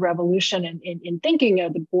about the sort of revolution in thinking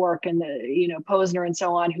of the Bork and the, Posner and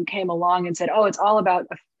so on, who came along and said, oh, it's all about,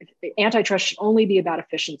 antitrust should only be about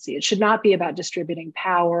efficiency. It should not be about distributing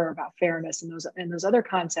power, about fairness, and those other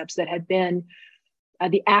concepts that had been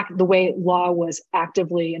the way law was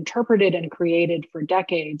actively interpreted and created for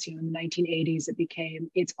decades. In the 1980s,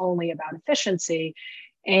 it's only about efficiency.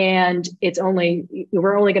 And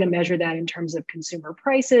we're only going to measure that in terms of consumer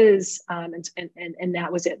prices. And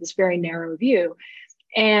that was it, this very narrow view.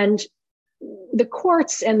 And the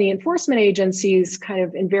courts and the enforcement agencies kind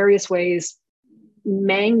of in various ways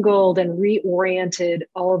mangled and reoriented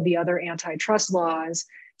all of the other antitrust laws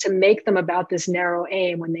to make them about this narrow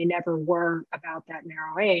aim when they never were about that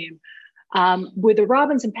narrow aim. With the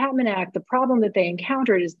Robinson-Patman Act, the problem that they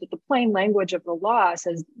encountered is that the plain language of the law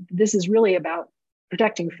says this is really about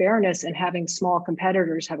protecting fairness and having small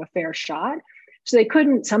competitors have a fair shot. So they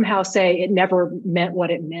couldn't somehow say it never meant what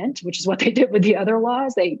it meant, which is what they did with the other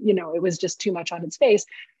laws. It was just too much on its face.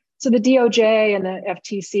 So the DOJ and the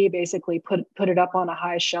FTC basically put it up on a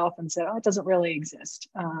high shelf and said, oh, it doesn't really exist.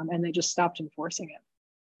 And they just stopped enforcing it.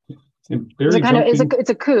 It's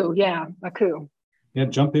a coup. Yeah, a coup. Yeah,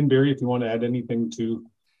 jump in, Barry, if you want to add anything to.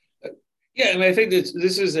 Yeah, and I think that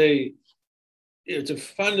this is it's a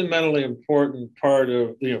fundamentally important part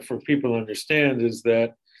of, for people to understand, is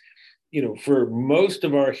that, for most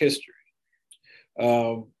of our history,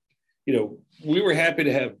 we were happy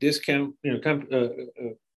to have discount,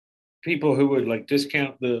 people who would like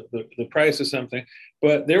discount the price of something,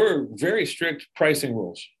 but there were very strict pricing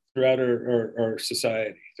rules throughout our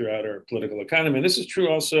society, throughout our political economy. And this is true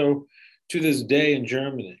also to this day in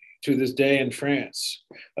Germany, to this day in France,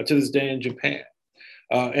 to this day in Japan.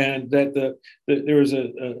 And that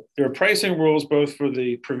there are pricing rules both for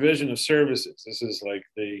the provision of services. This is like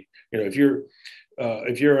if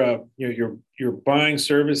you're buying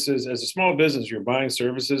services as a small business, you're buying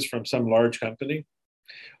services from some large company,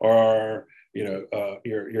 or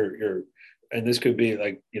you're and this could be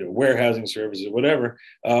like warehousing services, whatever.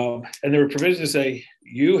 And there were provisions to say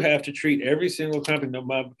you have to treat every single company, no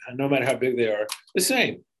matter how big they are, the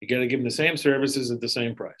same. You got to give them the same services at the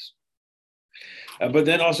same price. But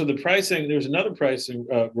then also the pricing, there's another pricing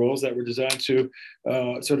rules that were designed to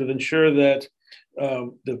sort of ensure that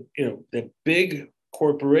that big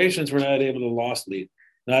corporations were not able to loss lead,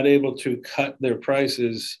 not able to cut their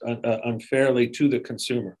prices unfairly to the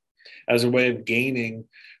consumer as a way of gaining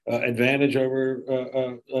advantage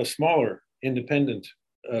over smaller independent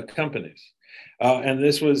companies. And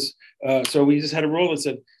this was, so we just had a rule that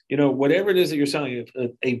said, whatever it is that you're selling,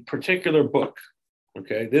 a particular book,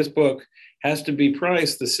 okay, this book has to be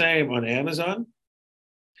priced the same on Amazon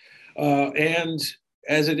and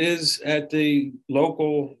as it is at the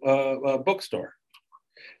local bookstore.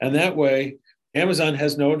 And that way, Amazon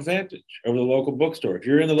has no advantage over the local bookstore. If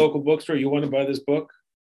you're in the local bookstore, you want to buy this book,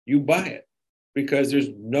 you buy it because there's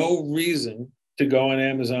no reason to go on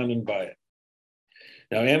Amazon and buy it.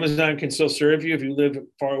 Now, Amazon can still serve you. If you live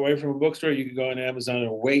far away from a bookstore, you can go on Amazon and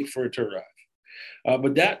wait for it to arrive.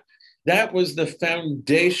 But that was the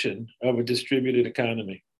foundation of a distributed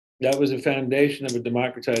economy. That was the foundation of a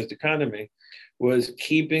democratized economy, was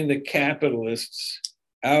keeping the capitalists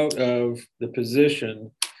out of the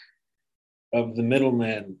position of the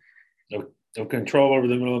middleman, of control over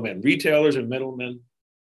the middleman. Retailers are middlemen.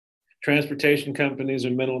 Transportation companies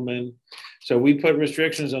are middlemen. So we put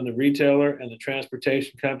restrictions on the retailer and the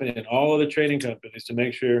transportation company and all of the trading companies to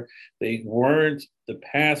make sure they weren't the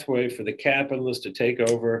pathway for the capitalists to take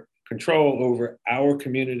over control over our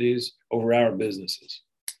communities, over our businesses.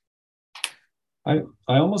 I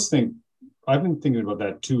almost think, I've been thinking about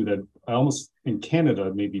that too, that I almost, in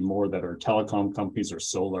Canada, maybe more, that our telecom companies are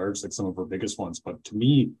so large, like some of our biggest ones, but to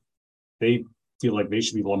me, they feel like they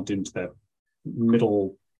should be lumped into that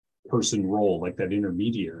middle person role, like that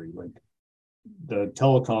intermediary. Like the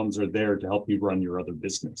telecoms are there to help you run your other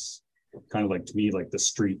business. Kind of like, to me, like the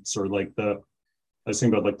streets, or like I was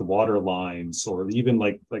thinking about like the water lines, or even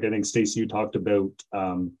like I think Stacey, you talked about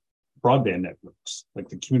broadband networks, like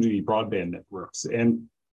the community broadband networks. And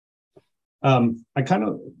I kind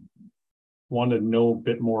of want to know a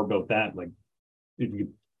bit more about that. Like if you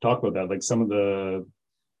could talk about that, like some of the,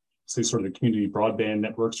 say, sort of the community broadband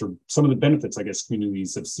networks, or some of the benefits, I guess,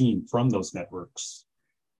 communities have seen from those networks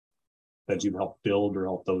that you've helped build or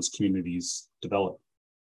help those communities develop.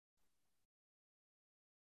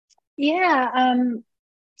 Yeah,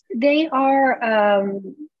 they are,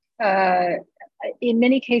 in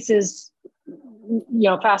many cases,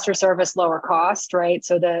 faster service, lower cost, right?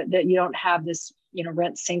 So that you don't have this,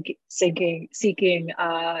 rent seeking,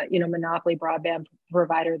 monopoly broadband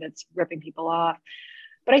provider that's ripping people off.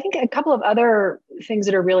 But I think a couple of other things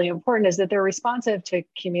that are really important is that they're responsive to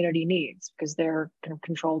community needs, because they're kind of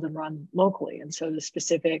controlled and run locally. And so the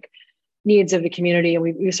specific needs of the community, and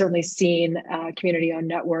we've certainly seen community-owned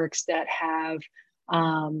networks that have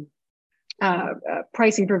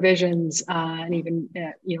pricing provisions and even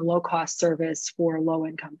low-cost service for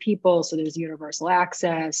low-income people. So there's universal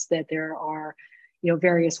access, that there are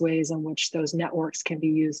various ways in which those networks can be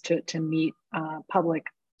used to meet public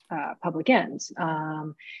ends,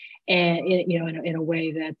 and in a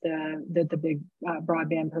way that the big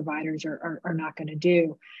broadband providers are not going to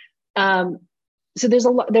do. So there's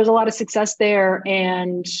a lot of success there,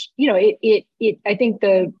 and I think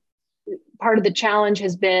the part of the challenge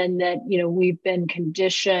has been that we've been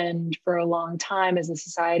conditioned for a long time as a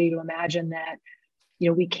society to imagine that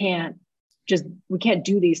we can't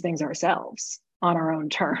do these things ourselves on our own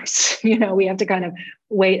terms. We have to kind of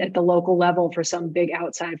wait at the local level for some big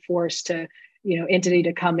outside force to entity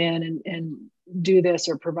to come in and do this,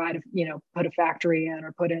 or provide put a factory in,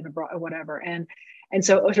 or put in whatever. And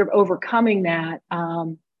so sort of overcoming that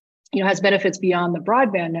has benefits beyond the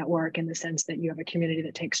broadband network, in the sense that you have a community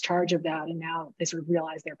that takes charge of that, and now they sort of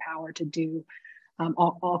realize their power to do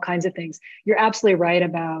all kinds of things. You're absolutely right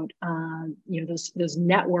about those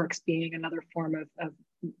networks being another form of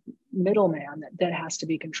middleman that has to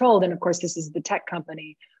be controlled. And of course, this is the tech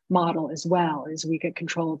company model as well, is we get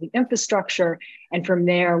control of the infrastructure. And from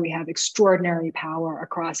there, we have extraordinary power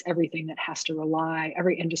across everything that has to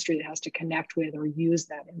every industry that has to connect with or use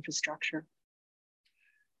that infrastructure.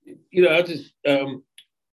 I'll just,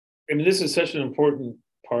 this is such an important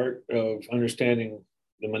part of understanding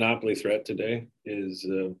the monopoly threat today is,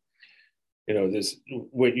 this,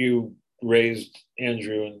 what you raised,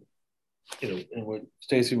 Andrew, and what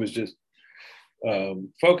Stacy was just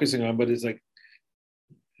focusing on, but it's like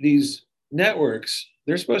these networks,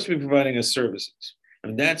 they're supposed to be providing us services.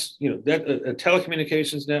 That's, that a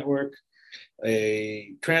telecommunications network,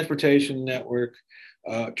 a transportation network,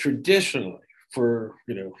 traditionally for,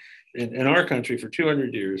 in our country for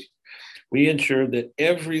 200 years, we ensured that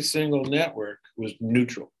every single network was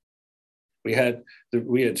neutral. We had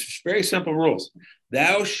very simple rules.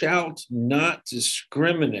 Thou shalt not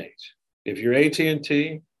discriminate. If you're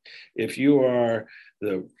AT&T, if you are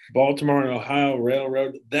the Baltimore and Ohio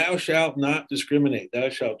Railroad, thou shalt not discriminate. Thou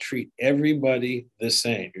shalt treat everybody the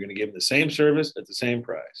same. You're going to give them the same service at the same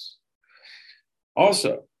price.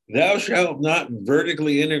 Also, thou shalt not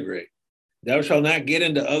vertically integrate. Thou shalt not get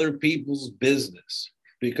into other people's business,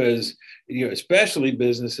 because, especially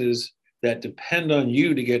businesses that depend on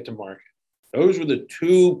you to get to market. Those were the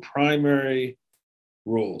two primary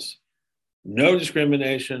rules. No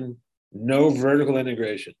discrimination, no vertical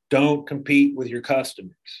integration. Don't compete with your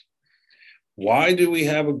customers. Why do we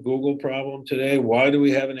have a Google problem today? Why do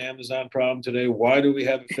we have an Amazon problem today? Why do we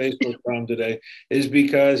have a Facebook problem today? Is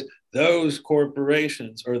because those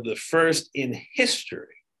corporations are the first in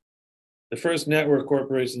history, the first network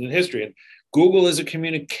corporations in history. And Google is a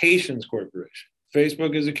communications corporation.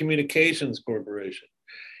 Facebook is a communications corporation.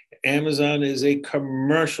 Amazon is a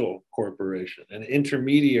commercial corporation, an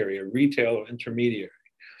intermediary, a retail intermediary.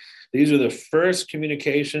 These are the first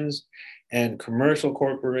communications and commercial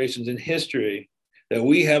corporations in history that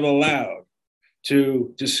we have allowed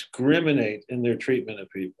to discriminate in their treatment of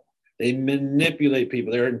people. They manipulate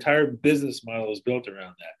people. Their entire business model is built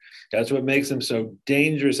around that. That's what makes them so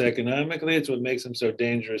dangerous economically. It's what makes them so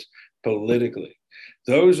dangerous politically.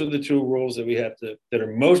 Those are the two rules that we have that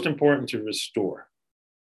are most important to restore.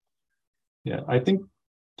 Yeah, I think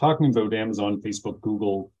talking about Amazon, Facebook,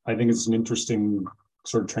 Google, I think it's an interesting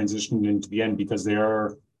sort of transition into the end, because they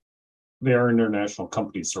are international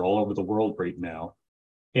companies. They're all over the world right now.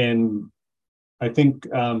 And I think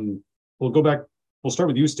we'll start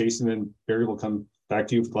with you, Stacey, and then Barry will come back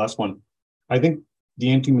to you for the last one. I think the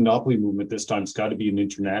anti-monopoly movement this time has got to be an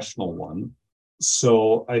international one.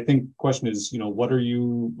 So I think the question is, what are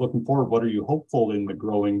you looking for? What are you hopeful in the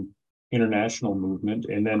growing international movement?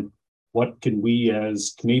 And then what can we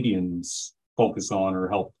as Canadians focus on or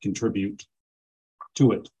help contribute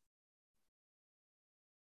to it?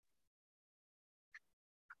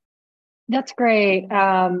 That's great.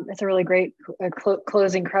 That's a really great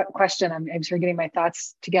closing question. I'm sort of getting my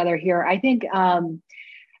thoughts together here. I think,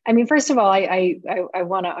 first of all, I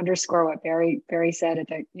want to underscore what Barry said at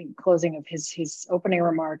the closing of his opening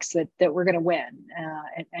remarks, that we're going to win,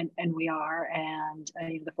 and we are, and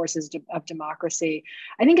the forces of democracy.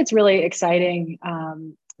 I think it's really exciting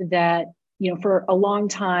that for a long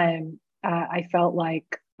time I felt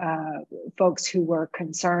like folks who were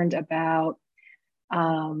concerned about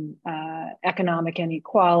economic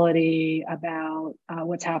inequality, about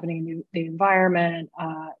what's happening in the environment,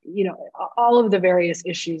 all of the various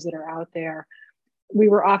issues that are out there. We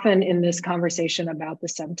were often in this conversation about the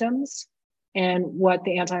symptoms, and what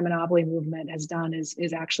the anti-monopoly movement has done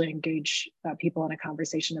is actually engage people in a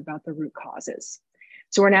conversation about the root causes.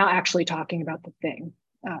 So we're now actually talking about the thing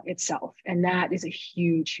itself, and that is a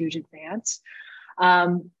huge, huge advance.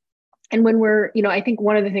 And when we're, I think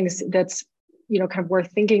one of the things that's kind of worth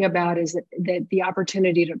thinking about is that the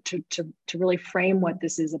opportunity to really frame what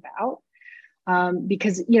this is about.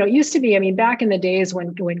 Because, it used to be, back in the days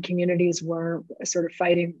when communities were sort of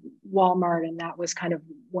fighting Walmart, and that was kind of,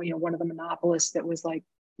 one of the monopolists that was like,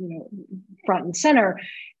 front and center,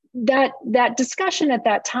 that discussion at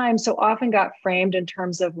that time so often got framed in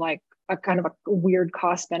terms of like a kind of a weird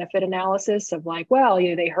cost benefit analysis of like, well,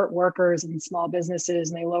 they hurt workers and small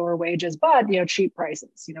businesses and they lower wages, but, cheap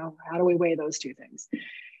prices, how do we weigh those two things?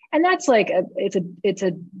 And that's like, it's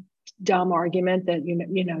a dumb argument that,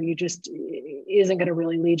 you just isn't going to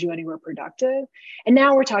really lead you anywhere productive. And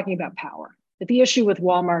now we're talking about power. But the issue with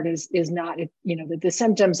Walmart is not, the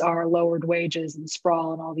symptoms are lowered wages and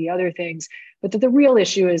sprawl and all the other things, but the real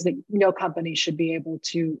issue is that no company should be able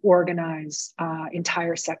to organize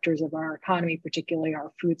entire sectors of our economy, particularly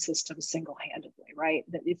our food system, single-handedly, right?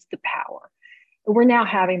 That it's the power. We're now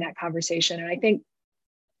having that conversation. And I think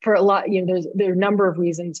for a lot, there are a number of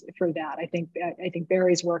reasons for that. I think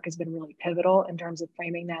Barry's work has been really pivotal in terms of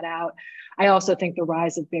framing that out. I also think the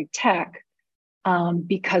rise of big tech,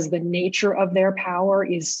 because the nature of their power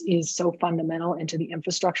is so fundamental into the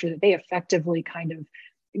infrastructure that they effectively kind of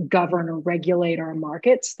govern or regulate our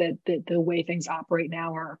markets, that the way things operate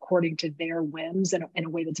now are according to their whims in a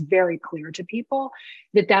way that's very clear to people,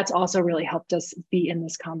 that's also really helped us be in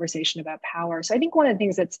this conversation about power. So I think one of the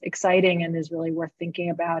things that's exciting and is really worth thinking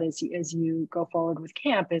about as you go forward with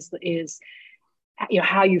CAMP is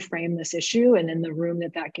how you frame this issue, and in the room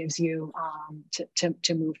that gives you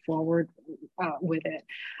to move forward with it.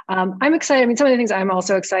 I'm excited. I mean, some of the things I'm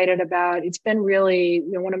also excited about. It's been really,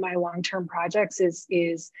 one of my long-term projects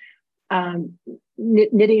is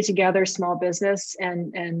knitting together small business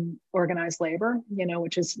and organized labor.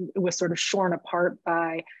 Which was sort of shorn apart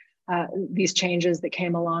by these changes that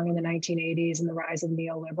came along in the 1980s and the rise of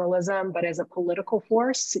neoliberalism. But as a political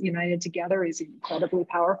force, united together is incredibly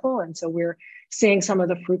powerful. And so we're seeing some of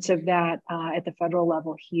the fruits of that at the federal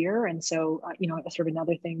level here. And so, sort of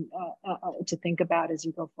another thing to think about as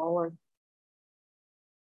you go forward.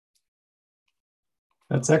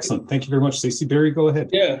 That's excellent. Thank you very much, Stacey. Barry, go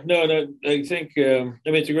ahead. Yeah, no, I think,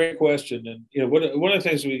 it's a great question. And, one of the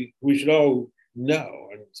things we should all know,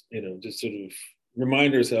 and, just sort of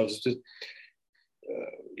remind ourselves, just,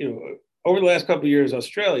 over the last couple of years,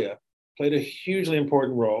 Australia played a hugely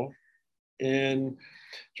important role in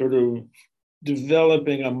sort of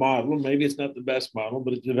developing a model. Maybe it's not the best model,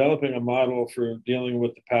 but it's developing a model for dealing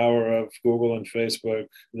with the power of Google and Facebook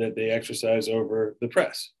that they exercise over the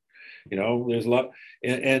press. There's a lot,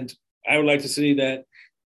 and I would like to see that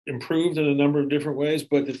improved in a number of different ways.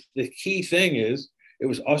 But the key thing is, it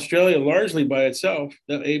was Australia largely by itself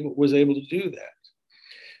that was able to do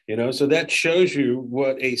that. So that shows you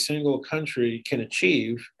what a single country can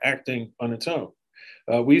achieve acting on its own.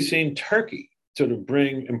 We've seen Turkey sort of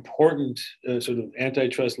bring important sort of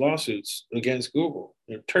antitrust lawsuits against Google.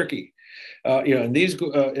 Turkey, and these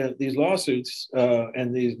lawsuits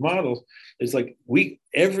and these models, it's like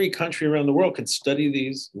every country around the world can study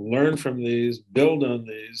these, learn from these, build on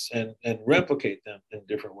these, and replicate them in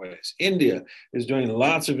different ways. India is doing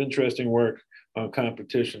lots of interesting work on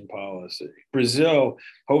competition policy. Brazil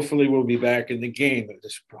hopefully will be back in the game.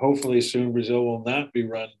 Hopefully soon Brazil will not be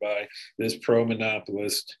run by this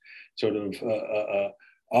pro-monopolist sort of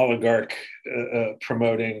oligarch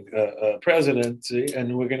promoting presidency,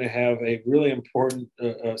 and we're going to have a really important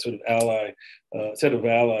sort of set of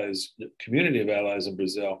allies, community of allies in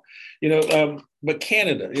Brazil. But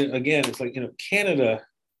Canada, again, it's like Canada,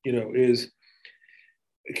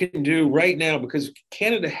 can do right now, because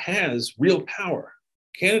Canada has real power.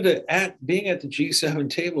 Canada being at the G7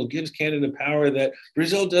 table gives Canada power that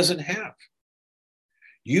Brazil doesn't have.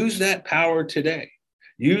 Use that power today.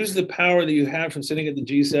 Use the power that you have from sitting at the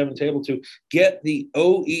G7 table to get the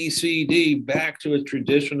OECD back to a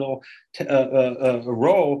traditional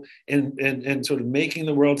role in sort of making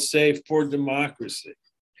the world safe for democracy.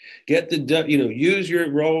 Get use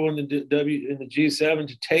your role in the G7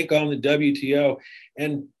 to take on the WTO,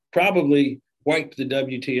 and probably wipe the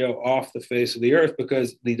WTO off the face of the earth,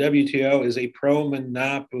 because the WTO is a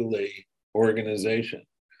pro-monopoly organization.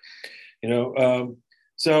 Now,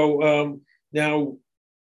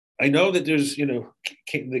 I know that there's,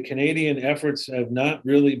 the Canadian efforts have not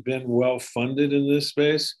really been well funded in this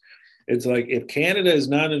space. It's like, if Canada is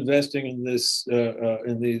not investing in this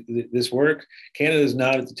this work, Canada is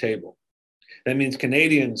not at the table. That means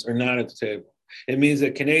Canadians are not at the table. It means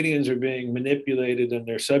that Canadians are being manipulated, and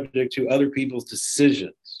they're subject to other people's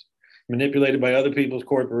decisions, manipulated by other people's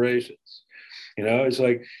corporations. It's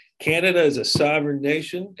like, Canada is a sovereign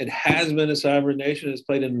nation. It has been a sovereign nation. It's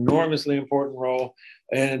played an enormously important role.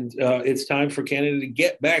 And it's time for Canada to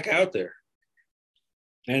get back out there.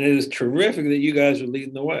 And it is terrific that you guys are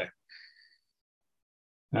leading the way.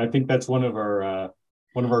 I think that's one of our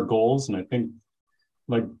goals. And I think,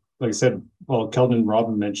 like I said, well, Keldon and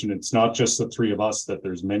Robin mentioned, it's not just the three of us, that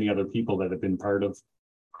there's many other people that have been part of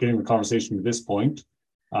getting the conversation to this point.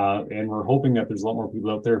 And we're hoping that there's a lot more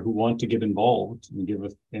people out there who want to get involved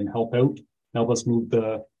and help us move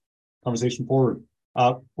the conversation forward.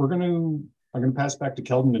 I'm going to pass back to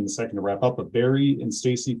Keldon in a second to wrap up, but Barry and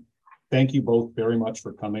Stacey, thank you both very much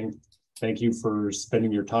for coming. Thank you for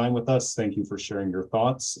spending your time with us. Thank you for sharing your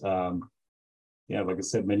thoughts. Like I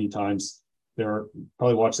said many times,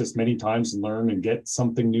 probably watch this many times and learn and get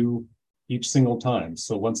something new each single time.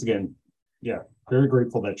 So once again, very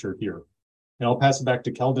grateful that you're here. And I'll pass it back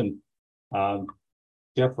to Keldon,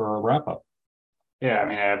 for a wrap up. Yeah, I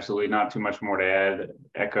mean, absolutely not too much more to add.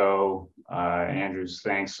 Echo Andrew's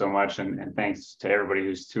thanks so much, and thanks to everybody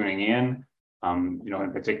who's tuning in.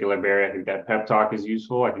 In particular, Barry, I think that pep talk is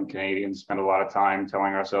useful. I think Canadians spend a lot of time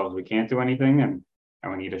telling ourselves we can't do anything, and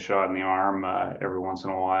we need a shot in the arm every once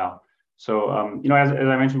in a while. So, as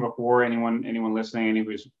I mentioned before, anyone listening,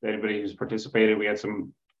 anybody who's participated, we had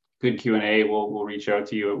some good Q&A. We'll reach out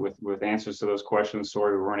to you with answers to those questions.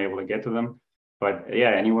 Sorry we weren't able to get to them. But yeah,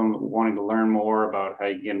 anyone wanting to learn more about how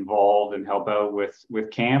you get involved and help out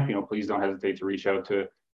with camp, please don't hesitate to reach out to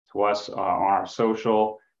us on our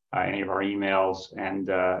social, any of our emails, and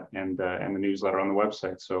the newsletter on the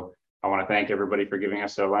website. So I want to thank everybody for giving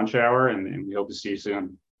us a lunch hour, and we hope to see you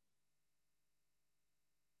soon.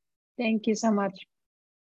 Thank you so much.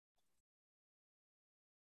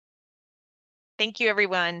 Thank you,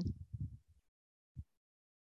 everyone.